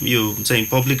र यो चाहिँ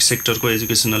पब्लिक सेक्टरको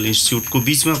एजुकेसनल इन्स्टिट्युटको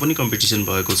बिचमा पनि कम्पिटिसन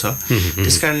भएको छ।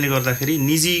 त्यस कारणले गर्दाखेरि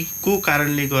निजीको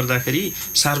कारणले गर्दाखेरि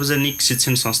सार्वजनिक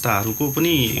शिक्षण संस्थाहरूको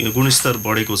पनि गुणस्तर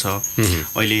बढेको छ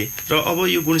अहिले। र अब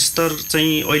यो गुणस्तर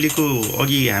चाहिँ अहिलेको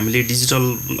अघि हामीले डिजिटल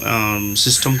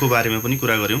सिस्टमको बारेमा पनि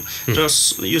कुरा गऱ्यौँ र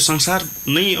यो संसार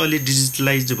नै अहिले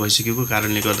डिजिटलाइज भइसकेको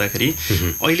कारणले गर्दाखेरि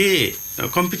अहिले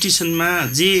कम्पिटिसनमा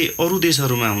जे अरू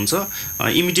देशहरूमा हुन्छ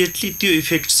इमिडिएटली त्यो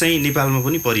इफेक्ट चाहिँ नेपालमा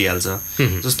पनि परिहाल्छ।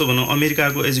 जस्तो भनौँ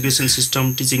अमेरिकाको education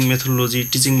system, teaching methodology,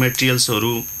 teaching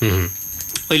मेटेरियल्सहरू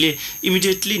अहिले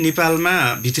इमिडिएटली नेपालमा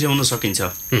भित्र्याउन सकिन्छ।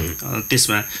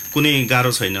 त्यसमा कुनै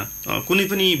गाह्रो छैन। कुनै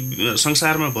पनि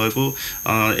संसारमा भएको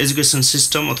एजुकेसन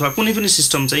सिस्टम अथवा कुनै पनि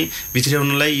सिस्टम चाहिँ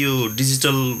भित्र्याउनलाई यो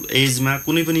डिजिटल एजमा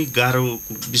कुनै पनि गाह्रो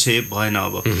विषय भएन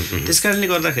अब। त्यसकारणले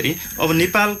गर्दाखेरि अब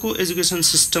नेपालको एजुकेसन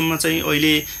सिस्टममा चाहिँ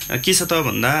अहिले के छ त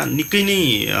भन्दा निकै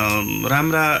नै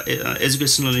राम्रा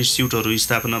एजुकेसनल इन्स्टिट्युटहरू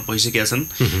स्थापना भइसकेका छन्।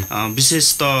 विशेष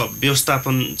त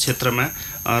व्यवस्थापन क्षेत्रमा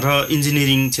र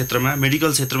इन्जिनियरिङ क्षेत्रमा,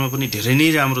 मेडिकल क्षेत्रमा पनि धेरै नै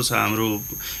राम्रो छ हाम्रो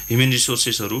ह्युमन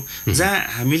रिसोर्सेसहरू। जहाँ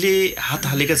हामीले हात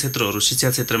हालेका क्षेत्रहरू शिक्षा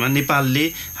क्षेत्रमा, नेपालले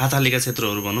हात हालेका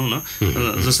क्षेत्रहरू भनौँ न,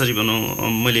 जसरी भनौँ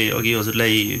मैले अघि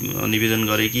हजुरलाई निवेदन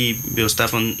गरेँ कि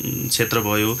व्यवस्थापन क्षेत्र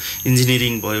भयो,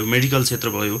 इन्जिनियरिङ भयो, मेडिकल क्षेत्र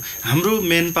भयो, हाम्रो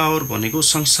मेन पावर भनेको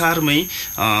संसारमै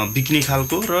बिक्ने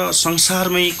खालको र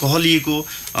संसारमै कहलिएको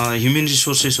ह्युमन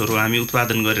रिसोर्सेसहरू हामी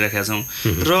उत्पादन गरिरहेका छौँ।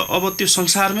 र अब त्यो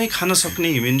संसारमै खान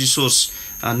सक्ने ह्युमन रिसोर्स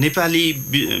नेपाली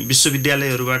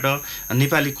विश्वविद्यालयहरूबाट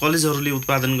नेपाली कलेजहरूले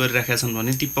उत्पादन गरिरहेका छन्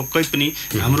भने ती पक्कै पनि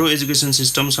हाम्रो एजुकेसन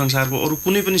सिस्टम संसारको अरू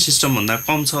कुनै पनि सिस्टमभन्दा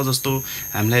कम छ जस्तो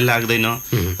हामीलाई लाग्दैन।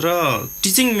 र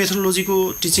टिचिङ मेथोडोलोजीको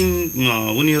टिचिङ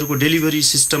उनीहरूको डेलिभरी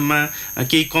सिस्टममा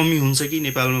केही कमी हुन्छ कि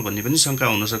नेपालमा भन्ने पनि शङ्का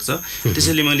हुनसक्छ।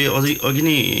 त्यसैले मैले अघि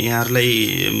नै यहाँहरूलाई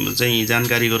चाहिँ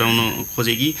जानकारी गराउन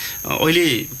खोजेँ कि अहिले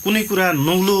कुनै कुरा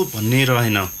नौलो भन्ने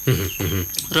रहेन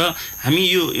र हामी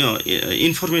यो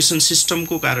इन्फर्मेसन सिस्टमको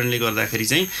कारणले गर्दाखेरि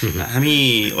चाहिँ हामी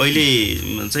अहिले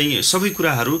चाहिँ सबै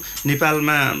कुराहरू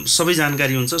नेपालमा सबै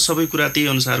जानकारी हुन्छ, सबै कुरा त्यही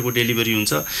अनुसारको डेलिभरी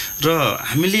हुन्छ र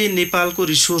हामीले नेपालको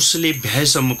रिसोर्सले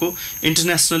भ्याएसम्मको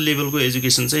इन्टरनेसनल लेभलको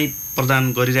एजुकेसन चाहिँ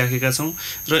प्रदान गरिराखेका छौँ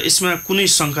र यसमा कुनै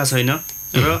शङ्का छैन।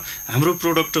 र हाम्रो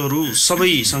प्रोडक्टहरू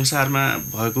सबै संसारमा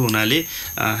भएको हुनाले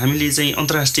हामीले चाहिँ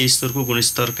अन्तर्राष्ट्रिय स्तरको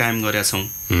गुणस्तर कायम गरेका छौँ।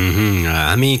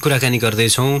 हामी कुराकानी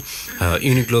गर्दैछौँ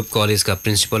युनिग्लोब कलेजका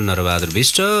प्रिन्सिपल नरबहादुर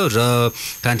बिष्ट र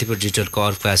Kantipur digital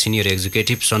कर्पका senior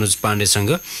executive Sanuj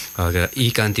पाण्डेसँग ई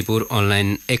कान्तिपुर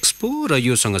अनलाइन एक्सपो र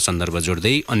योसँग सन्दर्भ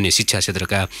जोड्दै अन्य शिक्षा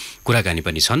क्षेत्रका कुराकानी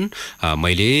पनि छन्।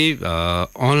 मैले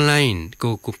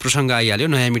अनलाइनको प्रसङ्ग आइहाल्यो,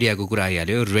 नयाँ मिडियाको कुरा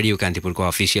आइहाल्यो। रेडियो कान्तिपुरको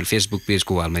अफिसियल फेसबुक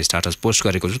पेजको वालमा स्ट्याटस पोस्ट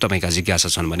गरेको छु। तपाईँका जिज्ञासा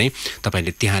छन् भने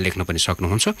तपाईँले त्यहाँ लेख्न पनि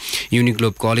सक्नुहुन्छ।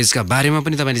 युनिग्लोब कलेजका बारेमा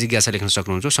पनि तपाईँले जिज्ञासा लेख्न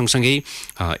सक्नुहुन्छ। सँगसँगै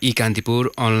ई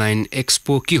कान्तिपुर अनलाइन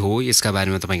एक्सपो के हो यसका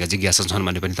बारेमा तपाईँका जिज्ञासा छन्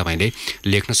भने पनि तपाईँले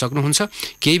लेख्न सक्नुहुन्छ।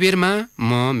 केही बेरमा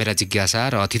म मेरा जिज्ञासा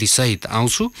र अतिथिसहित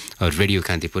आउँछु। रेडियो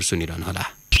कान्तिपुर सुनिरहनुहोला।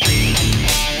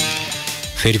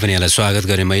 फेरि पनि यहाँलाई स्वागत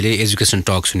गरेँ मैले। एजुकेसन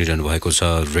टक सुनिरहनु भएको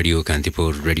छ रेडियो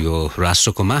कान्तिपुर रेडियो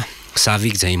राष्ट्रकोमा।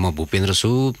 साविक चाहिँ म भूपेन्द्र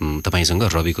छु तपाईँसँग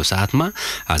रविको साथमा।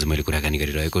 आज मैले कुराकानी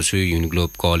गरिरहेको छु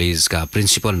युनिग्लोब कलेजका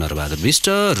प्रिन्सिपल नरबहादुर बिष्ट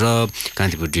र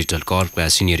Kantipur digital कर्पका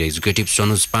senior executive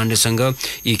Sanuj पाण्डेसँग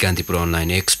ई कान्तिपुर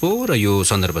अनलाइन एक्सपो र यो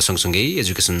सन्दर्भ सँगसँगै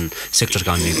एजुकेसन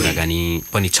सेक्टरका अन्य कुराकानी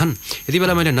पनि छन्। यति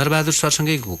बेला मैले नरबहादुर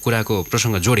सरसँगै कुराको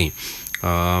प्रसङ्ग जोडेँ।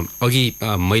 अघि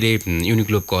मैले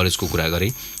युनिग्लोब कलेजको कुरा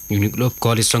गरेँ। युनिग्लोब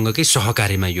कलेजसँगकै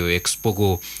सहकार्यमा यो एक्सपोको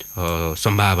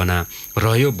सम्भावना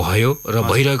रह्यो, भयो र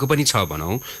भइरहेको पनि छ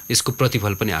भनौँ। यसको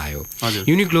प्रतिफल पनि आयो।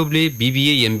 युनिग्लोबले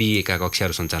बिबिए एमबिएका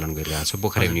कक्षाहरू सञ्चालन गरिरहेको छ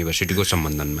पोखरा युनिभर्सिटीको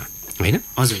सम्बन्धनमा, होइन?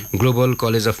 ग्लोबल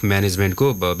कलेज अफ म्यानेजमेन्टको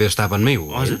व्यवस्थापनमै हो।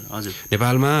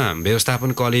 नेपालमा व्यवस्थापन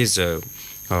कलेज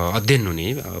अध्ययन हुने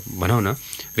भनौँ न,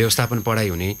 व्यवस्थापन पढाइ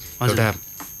हुने एउटा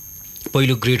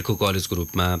पहिलो ग्रेडको कलेजको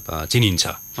रूपमा चिनिन्छ।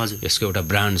 यसको एउटा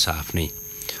ब्रान्ड छ आफ्नै।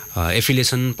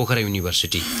 Affiliation Pokhara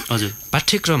university.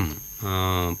 पाठ्यक्रम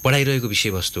पढाइरहेको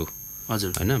विषयवस्तु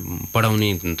होइन,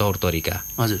 पढाउने तौर तरिका,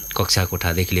 कक्षा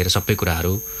कोठादेखि लिएर सबै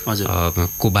कुराहरू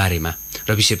को बारेमा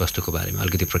र विषयवस्तुको बारेमा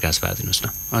अलिकति प्रकाश पारिदिनुहोस् न।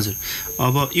 हजुर,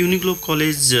 अब युनिग्लोब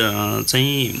कलेज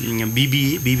चाहिँ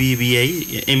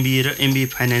बिबिए एमबिए र एमबिए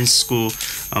फाइनेन्सको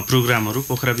प्रोग्रामहरू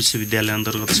पोखरा विश्वविद्यालय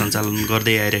अन्तर्गत सञ्चालन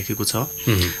गर्दै आइरहेको छ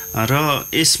र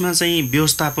यसमा चाहिँ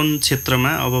व्यवस्थापन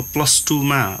क्षेत्रमा अब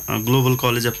 +2मा ग्लोबल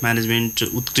कलेज अफ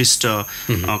म्यानेजमेन्ट उत्कृष्ट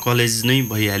कलेज नै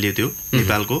भइहाल्यो त्यो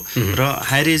नेपालको। र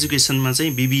हायर एजुकेसनमा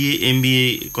चाहिँ बिबिए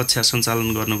एमबिए कक्षा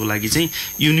सञ्चालन गर्नको लागि चाहिँ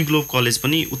युनिग्लोब कलेज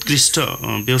पनि उत्कृष्ट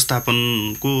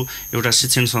व्यवस्थापनको एउटा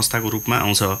शिक्षण संस्थाको रूपमा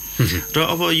आउँछ। र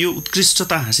अब यो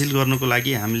उत्कृष्टता हासिल गर्नको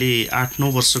लागि हामीले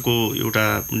 8-9 वर्षको एउटा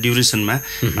ड्युरेसनमा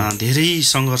धेरै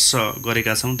सङ्घर्ष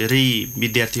गरेका छौँ। धेरै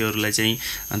विद्यार्थीहरूलाई चाहिँ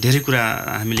धेरै कुरा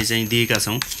हामीले चाहिँ दिएका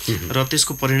छौँ र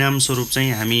त्यसको परिणामस्वरूप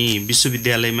चाहिँ हामी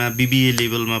विश्वविद्यालयमा बिबिए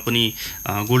लेभलमा पनि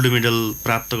गोल्ड मेडल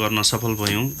प्राप्त गर्न सफल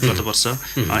भयौँ गत वर्ष।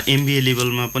 एमबिए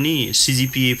लेभलमा पनि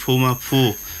सिजिपिए 4मा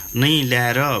 4 नै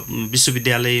ल्याएर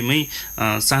विश्वविद्यालयमै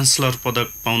चान्सलर पदक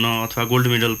पाउन अथवा गोल्ड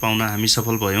मेडल पाउन हामी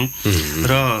सफल भयौँ।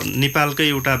 र नेपालकै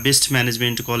एउटा बेस्ट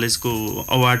म्यानेजमेन्ट कलेजको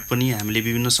अवार्ड पनि हामीले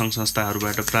विभिन्न सङ्घ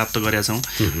संस्थाहरूबाट प्राप्त गरेका छौँ।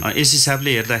 यस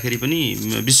हिसाबले हेर्दाखेरि पनि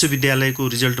विश्वविद्यालयको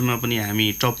रिजल्टमा पनि हामी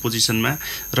टप पोजिसनमा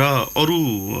र अरू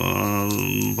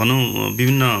भनौँ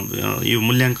विभिन्न यो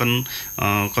मूल्याङ्कन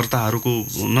कर्ताहरूको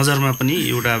नजरमा पनि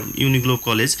एउटा युनिग्लोब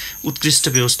कलेज उत्कृष्ट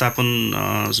व्यवस्थापन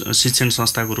शिक्षण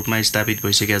संस्थाको रूपमा स्थापित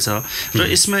भइसकेका छ। र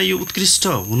यसमा यो उत्कृष्ट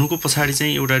हुनुको पछाडि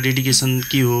चाहिँ एउटा डेडिकेसन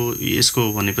के हो यसको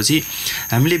भनेपछि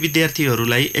हामीले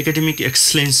विद्यार्थीहरूलाई एकाडेमिक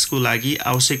एक्सलेन्सको लागि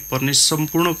आवश्यक पर्ने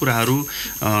सम्पूर्ण कुराहरू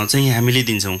चाहिँ हामीले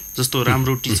दिन्छौँ। जस्तो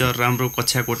राम्रो टिचर, राम्रो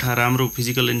कक्षा कोठा, राम्रो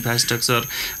फिजिकल इन्फ्रास्ट्रक्चर,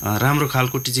 राम्रो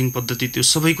खालको टिचिङ पद्धति, त्यो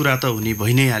सबै कुरा त हुने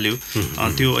भइ नै हाल्यो।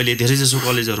 त्यो अहिले धेरैजसो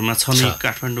कलेजहरूमा छ नै।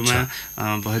 काठमाडौँमा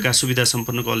भएका सुविधा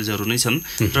सम्पन्न कलेजहरू नै छन्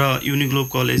र युनिग्लोब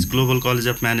college global college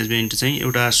of management चाहिँ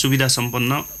एउटा सुविधा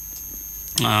सम्पन्न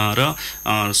र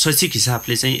शैक्षिक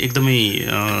हिसाबले चाहिँ एकदमै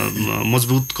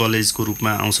मजबुत कलेजको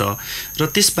रूपमा आउँछ। र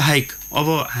त्यसबाहेक अब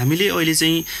हामीले अहिले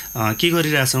चाहिँ के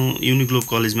गरिरहेछौँ युनिग्लोब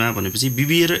कलेजमा भनेपछि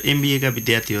बिबिए र एमबिएका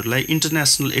विद्यार्थीहरूलाई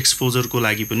इन्टरनेसनल एक्सपोजरको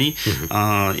लागि पनि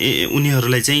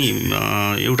उनीहरूलाई चाहिँ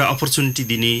एउटा अपर्च्युनिटी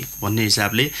दिने भन्ने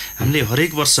हिसाबले हामीले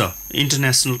हरेक वर्ष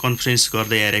इन्टरनेसनल कन्फरेन्स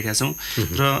गर्दै आइरहेका छौँ।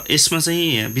 र यसमा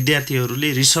चाहिँ विद्यार्थीहरूले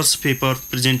रिसर्च पेपर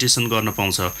प्रेजेन्टेसन गर्न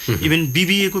पाउँछ। इभन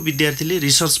बिबिएको विद्यार्थीले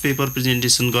रिसर्च पेपर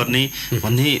प्रेजेन्टेसन गर्ने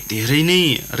भन्ने धेरै नै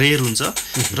रेयर हुन्छ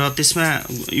र त्यसमा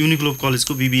युनिग्लोब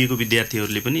कलेजको बिबिएको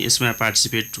विद्यार्थीहरूले पनि यसमा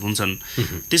पार्टिसिपेट हुन्छन्।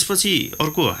 त्यसपछि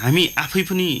अर्को हामी आफै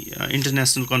पनि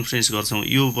इन्टरनेसनल कन्फरेन्स गर्छौँ।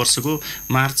 यो वर्षको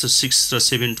मार्च 6 र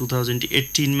 7,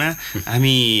 2018मा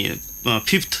हामी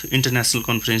 5th इन्टरनेसनल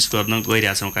कन्फरेन्स गर्न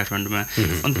गइरहेछौँ काठमाडौँमा।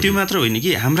 अनि त्यो मात्र होइन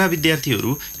कि हाम्रा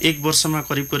विद्यार्थीहरू एक वर्षमा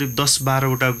करिब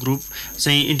 10-12वटा ग्रुप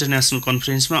चाहिँ इन्टरनेसनल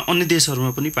कन्फरेन्समा अन्य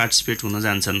देशहरूमा पनि पार्टिसिपेट हुन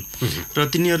जान्छन् र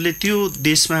तिनीहरूले त्यो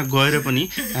देशमा गएर पनि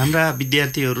हाम्रा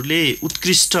विद्यार्थीहरूले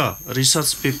उत्कृष्ट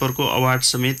रिसर्च पेपरको अवार्ड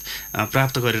समेत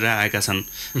प्राप्त गरेर आएका छन्।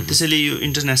 त्यसैले यो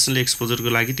इन्टरनेसनल एक्सपोजरको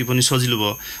लागि त्यो पनि सजिलो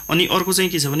भयो। अनि अर्को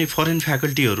चाहिँ के छ भने फरेन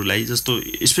फ्याकल्टीहरूलाई, जस्तो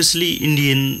स्पेसली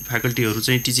इन्डियन फ्याकल्टीहरू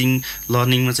चाहिँ टिचिङ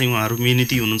लर्निङमा चाहिँ उहाँहरू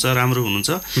मेहनती हुनुहुन्छ, राम्रो हुनुहुन्छ।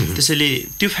 त्यसैले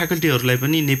त्यो फ्याकल्टीहरूलाई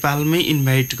पनि नेपालमै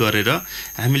इन्भाइट गरेर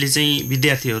हामीले चाहिँ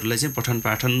विद्यार्थीहरूलाई चाहिँ पठन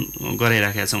पाठन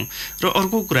गराइराखेका छौँ। र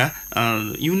अर्को कुरा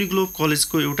युनिग्लोब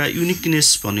कलेजको एउटा युनिकनेस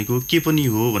भनेको के पनि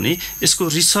हो भने यसको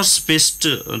रिसर्च बेस्ड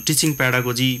टिचिङ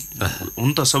पेडागोजी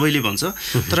हुन त सबैले भन्छ,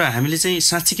 तर हामीले चाहिँ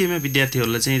साँच्चीकैमा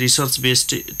विद्यार्थीहरूलाई चाहिँ रिसर्च बेस्ड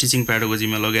टिचिङ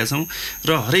पेडागोजीमा लगाएका छौँ र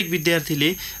हरेक विद्यार्थीले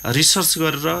रिसर्च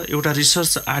गरेर एउटा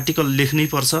रिसर्च आर्टिकल लेख्नै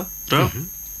पर्छ र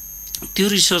त्यो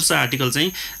रिसर्च आर्टिकल चाहिँ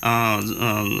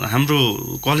हाम्रो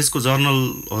कलेजको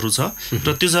जर्नलहरू छ र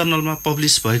त्यो जर्नलमा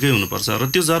पब्लिस भएकै हुनुपर्छ र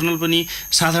त्यो जर्नल पनि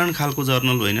साधारण खालको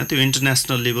जर्नल होइन, त्यो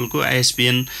इन्टरनेसनल लेभलको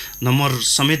ISBN नम्बर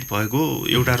समेत भएको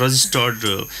एउटा रजिस्टर्ड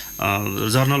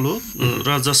जर्नल हो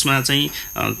र जसमा चाहिँ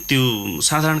त्यो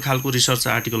साधारण खालको रिसर्च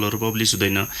आर्टिकलहरू पब्लिस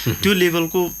हुँदैन। त्यो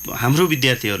लेभलको हाम्रो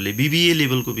विद्यार्थीहरूले BBA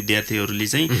लेभलको विद्यार्थीहरूले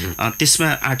चाहिँ त्यसमा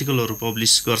आर्टिकलहरू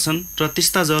पब्लिस गर्छन् र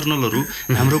त्यस्ता जर्नलहरू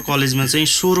हाम्रो कलेजमा चाहिँ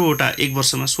 16वटा, एक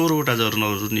वर्षमा 16वटा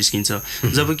जर्नलहरू निस्किन्छ,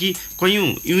 जबकि कयौँ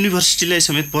युनिभर्सिटीलाई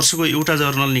समेत वर्षको एउटा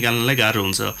जर्नल निकाल्नलाई गाह्रो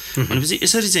हुन्छ। भनेपछि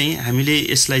यसरी चाहिँ हामीले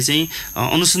यसलाई चाहिँ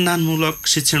अनुसन्धानमूलक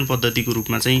शिक्षण पद्धतिको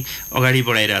रूपमा चाहिँ अगाडि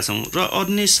बढाइरहेछौँ र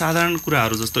अन्य साधारण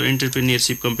कुराहरू जस्तो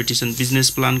एन्टरप्रेन्योरसिप कम्पिटिसन, बिजनेस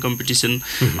प्लान कम्पिटिसन,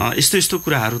 यस्तो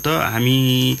कुराहरू त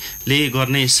हामीले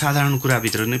गर्ने साधारण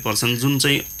कुराभित्र नै पर्छन्, जुन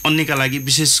चाहिँ अन्यका लागि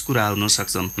विशेष कुराहरू हुन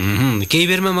सक्छन्। केही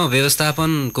बेरमा म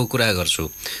व्यवस्थापनको कुरा गर्छु।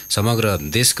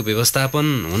 समग्र देशको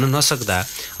व्यवस्थापन हुन नसक्दा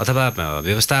अथवा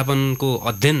व्यवस्थापनको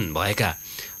अध्ययन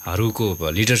भएकाहरूको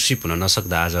लिडरसिप हुन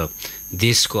नसक्दा आज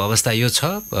देशको अवस्था यो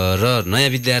छ र नयाँ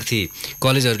विद्यार्थी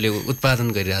कलेजहरूले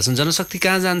उत्पादन गरिरहेछन्। जनशक्ति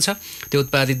कहाँ जान्छ, त्यो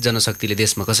उत्पादित जनशक्तिले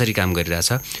देशमा कसरी काम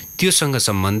गरिरहेछ त्योसँग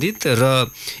सम्बन्धित र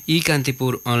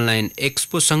कान्तिपुर अनलाइन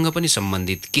एक्सपोसँग पनि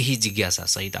सम्बन्धित केही जिज्ञासा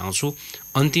सहित आउँछु।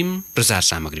 अन्तिम प्रचार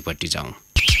सामग्रीपट्टि जाउँ।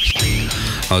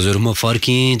 हजुर, म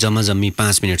फर्केँ, जम्मी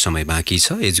 5 मिनट समय बाँकी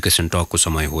छ। एजुकेसन टकको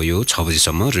समय हो यो। 6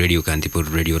 बजीसम्म रेडियो कान्तिपुर,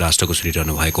 रेडियो राष्ट्रको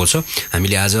सुनिरहनु भएको छ।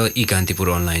 हामीले आज कान्तिपुर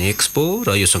अनलाइन एक्सपो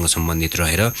र योसँग सम्बन्धित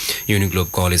रहेर युनिग्लोब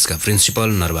कलेजका प्रिन्सिपल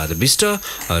नरबहादुर बिष्ट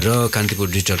र Kantipur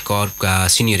digital कर्पका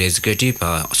senior executive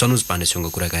Sanuj पाण्डेसँग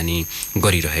कुराकानी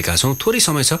गरिरहेका छौँ। थोरै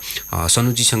समय छ,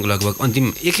 सनुजीसँग लगभग अन्तिम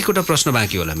एक-एकवटा प्रश्न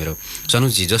बाँकी होला मेरो।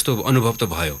 सनुजी, जस्तो अनुभव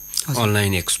त भयो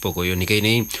अनलाइन एक्सपोको, यो निकै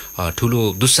नै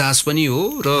ठुलो दुस्साहस पनि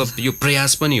हो र यो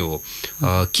प्रयास पनि हो।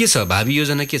 के छ भावी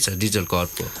योजना, के छ डिजिटल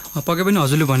कर्पको? पक्कै पनि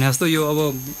हजुरले भने जस्तो यो अब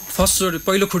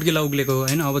पहिलो खुड्किला उक्लेको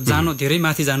होइन, अब जानु धेरै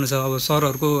माथि जानु छ। अब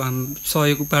सरहरूको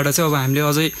सहयोगबाट चाहिँ अब हामीले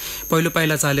अझै पहिलो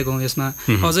पाइला चालेको हौँ। यसमा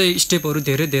अझै स्टेपहरू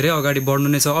धेरै अगाडि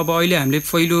बढ्नु नै छ। अब अहिले हामीले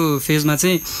पहिलो फेजमा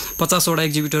चाहिँ 50वटा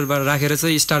एक्जिबिटरबाट राखेर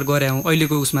चाहिँ स्टार्ट गरे हौँ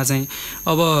अहिलेको उसमा चाहिँ।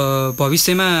 अब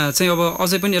भविष्यमा चाहिँ अब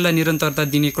अझै पनि यसलाई निरन्तरता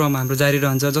दिने क्रम हाम्रो जारी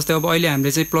रहन्छ। जस्तै अब अहिले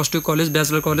हामीले चाहिँ +2 कलेज,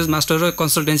 ब्याचलर कलेज, मास्टर र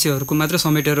कन्सल्टेन्सीहरूको मात्र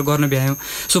समेटेर गर्न भ्यायौँ।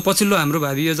 सो पछिल्लो हाम्रो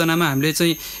भावी योजनामा हामीले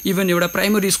चाहिँ इभन एउटा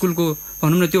प्राइमरी स्कुलको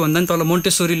भनौँ न, त्योभन्दा नि तल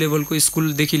मोन्टेसोरी लेभलको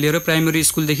स्कुलदेखि लिएर प्राइमरी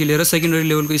स्कुलदेखि लिएर सेकेन्डरी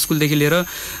लेभलको स्कुलदेखि लिएर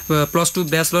 +2,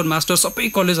 ब्याचलर, मास्टर सबै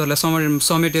कलेजहरूलाई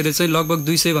समेटेर चाहिँ लगभग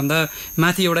 200भन्दा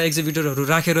माथि एउटा एक्जिबिटरहरू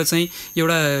राखेर चाहिँ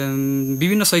एउटा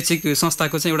विभिन्न शैक्षिक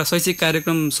संस्थाको चाहिँ एउटा शैक्षिक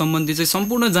कार्यक्रम सम्बन्धी चाहिँ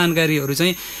सम्पूर्ण जानकारीहरू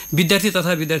चाहिँ विद्यार्थी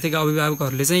तथा विद्यार्थीका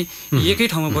अभिभावकहरूले चाहिँ एकै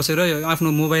ठाउँमा बसेर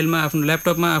आफ्नो मोबाइलमा, आफ्नो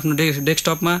ल्यापटपमा, आफ्नो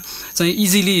डेस्कटपमा चाहिँ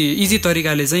इजी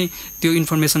तरिकाले चाहिँ त्यो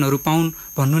इन्फर्मेसनहरू पाउन्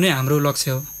भन्नु नै हाम्रो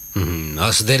लक्ष्य हो।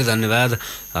 हस्, धेरै धन्यवाद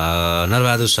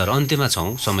नरबहादुर सर। अन्त्यमा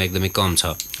छौँ, समय एकदमै कम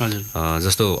छ।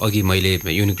 जस्तो अघि मैले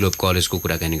युनिग्लोब कलेजको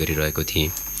कुराकानी गरिरहेको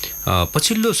थिएँ,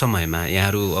 पछिल्लो समयमा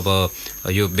यहाँहरू अब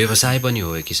यो व्यवसाय पनि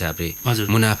हो एक हिसाबले,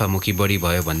 मुनाफामुखी बढी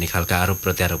भयो भन्ने खालका आरोप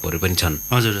प्रत्यारोपहरू पनि छन्।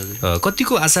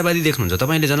 कतिको आशावादी देख्नुहुन्छ?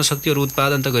 तपाईँले जनशक्तिहरू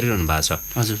उत्पादन त गरिरहनु भएको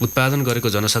छ, उत्पादन गरेको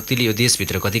जनशक्तिले यो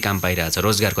देशभित्र कति काम पाइरहेछ,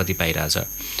 रोजगार कति पाइरहेछ,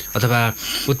 अथवा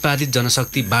उत्पादित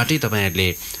जनशक्तिबाटै तपाईँहरूले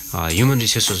ह्युमन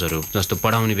रिसोर्सेसहरू जस्तो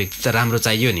पढाउने व्यक्ति त राम्रो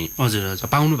चाहियो नि,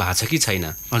 पाउनु भएको छ कि छैन,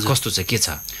 कस्तो छ, के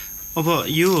छ? अब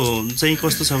यो चाहिँ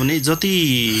कस्तो छ भने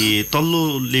जति तल्लो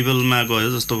लेभलमा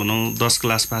गयो, जस्तो भनौँ 10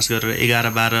 क्लास पास गरेर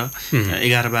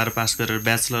 11-12 पास गरेर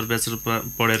ब्याचलर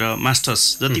पढेर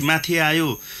मास्टर्स जति माथि आयो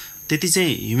त्यति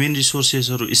चाहिँ ह्युमन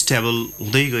रिसोर्सेसहरू स्टेबल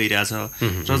हुँदै गइरहेछ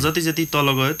र जति जति तल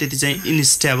गयो त्यति चाहिँ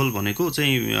इनस्टेबल भनेको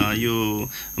चाहिँ यो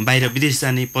बाहिर विदेश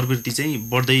जाने प्रवृत्ति चाहिँ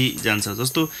बढ्दै जान्छ।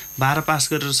 जस्तो 12 पास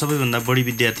गरेर सबैभन्दा बढी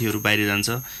विद्यार्थीहरू बाहिर जान्छ,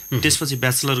 त्यसपछि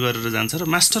ब्याचलर गरेर जान्छ र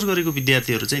मास्टर गरेको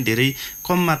विद्यार्थीहरू चाहिँ धेरै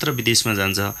कम मात्र विदेशमा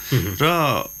जान्छ। र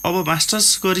अब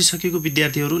मास्टर्स गरिसकेको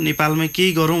विद्यार्थीहरू नेपालमै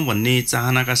केही गरौँ भन्ने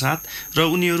चाहनाका साथ र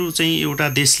उनीहरू चाहिँ एउटा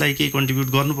देशलाई केही कन्ट्रिब्युट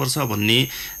गर्नुपर्छ भन्ने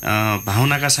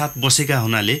भावनाका साथ बसेका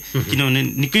हुनाले, किनभने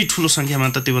निकै ठुलो सङ्ख्यामा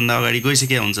त त्योभन्दा अगाडि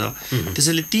गइसकेका हुन्छ,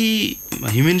 त्यसैले ती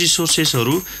ह्युमन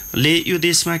रिसोर्सेसहरूले यो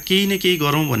देशमा केही न केही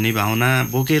गरौँ भन्ने भावना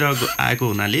बोकेर आएको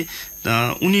हुनाले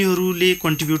उनीहरूले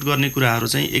कन्ट्रिब्युट गर्ने कुराहरू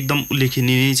चाहिँ एकदम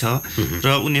उल्लेखनीय नै छ।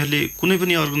 र उनीहरूले कुनै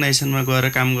पनि अर्गनाइजेसनमा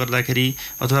गएर काम गर्दाखेरि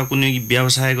अथवा कुनै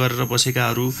व्यवसाय गरेर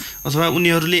बसेकाहरू अथवा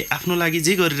उनीहरूले आफ्नो लागि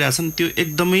जे गरिरहेछन् त्यो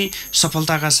एकदमै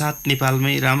सफलताका साथ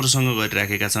नेपालमै राम्रोसँग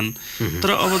गरिराखेका छन्। तर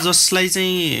अब जसलाई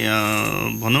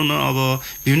चाहिँ भनौँ न अब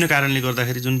विभिन्न कारणले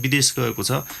गर्दाखेरि जुन विदेश गएको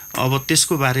छ, अब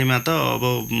त्यसको बारेमा त अब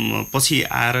पछि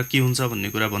आएर के हुन्छ भन्ने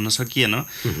कुरा भन्न सकिएन।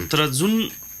 तर जुन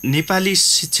नेपाली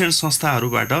शिक्षण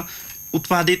संस्थाहरूबाट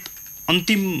उत्पादित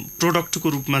अन्तिम प्रोडक्टको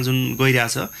रूपमा जुन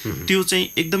गइरहेछ त्यो चाहिँ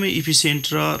एकदमै इफिसियन्ट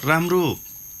र राम्रो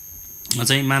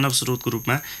चाहिँ मानव स्रोतको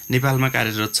रूपमा नेपालमा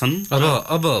कार्यरत छन्।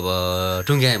 अब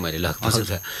टुङ्ग्याएँ मैले लगभग।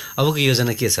 अबको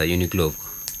योजना के छ युनिग्लोबको?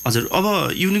 हजुर,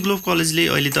 अब युनिग्लोब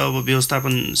कलेजले अहिले त अब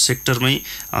व्यवस्थापन सेक्टरमै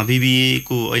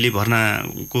बिबिएको अहिले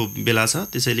भर्नाको बेला छ,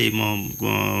 त्यसैले म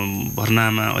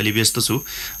भर्नामा अहिले व्यस्त छु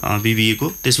बिबिएको।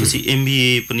 त्यसपछि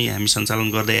एमबिए पनि हामी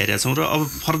सञ्चालन गर्दै आइरहेका छौँ र अब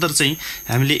फर्दर चाहिँ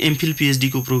हामीले एमफिल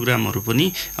पिएचडीको प्रोग्रामहरू पनि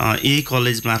यही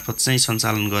कलेज मार्फत चाहिँ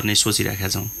सञ्चालन गर्ने सोचिराखेका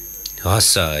छौँ।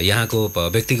 हस्, यहाँको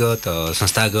व्यक्तिगत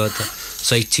संस्थागत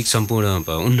शैक्षिक सम्पूर्ण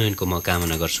उन्नयनको म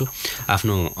कामना गर्छु।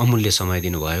 आफ्नो अमूल्य समय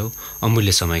दिनुभयो,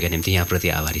 अमूल्य समयका निम्ति यहाँप्रति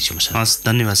आभारी छु म सर। हस्,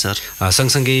 धन्यवाद सर।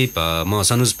 सँगसँगै म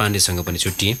सनुज पाण्डेसँग पनि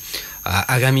छुट्टिएँ।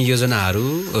 आगामी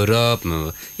योजनाहरू र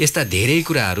यस्ता धेरै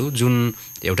कुराहरू जुन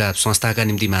एउटा संस्थाका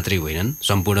निम्ति मात्रै होइनन्,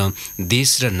 सम्पूर्ण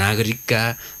देश र नागरिकका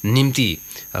निम्ति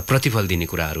प्रतिफल दिने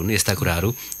कुराहरू हुन्। यस्ता कुराहरू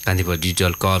कान्तिपुर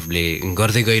डिजिटल कर्पले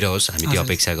गर्दै गइरहोस्, हामी त्यो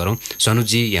अपेक्षा गरौँ।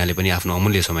 सनुजी, यहाँले पनि आफ्नो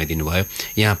अमूल्य समय दिनुभयो,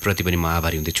 यहाँप्रति पनि म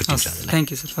आभारी हुँदै छुट्टिन्छु। Thank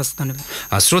you sir. हस्,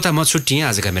 धन्यवाद। श्रोता, म छुट्टिएँ।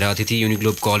 आजका मेरा अतिथि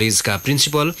युनिग्लोब कलेजका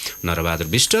प्रिन्सिपल नरबहादुर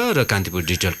बिष्ट र Kantipur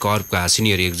digital कर्पका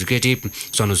senior executive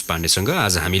Sanuj पाण्डेसँग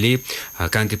आज हामीले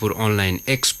कान्तिपुर अनलाइन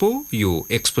एक्सपो, यो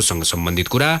एक्सपोसँग सम्बन्धित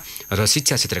कुरा र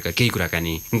शिक्षा क्षेत्रका केही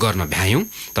कुराकानी गर्न भ्यायौँ।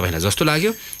 तपाईँलाई जस्तो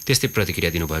लाग्यो त्यस्तै प्रतिक्रिया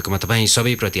दिनुभएकोमा तपाईँ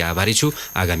सबैप्रति आभारी छु।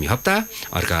 आगामी हप्ता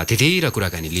अर्का अतिथि र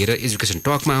कुराकानी लिएर एजुकेसन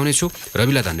टकमा आउनेछु।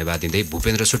 रविलाई धन्यवाद दिँदै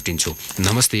भूपेन्द्र छुट्टिन्छु।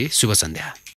 नमस्ते, शुभ सन्ध्या।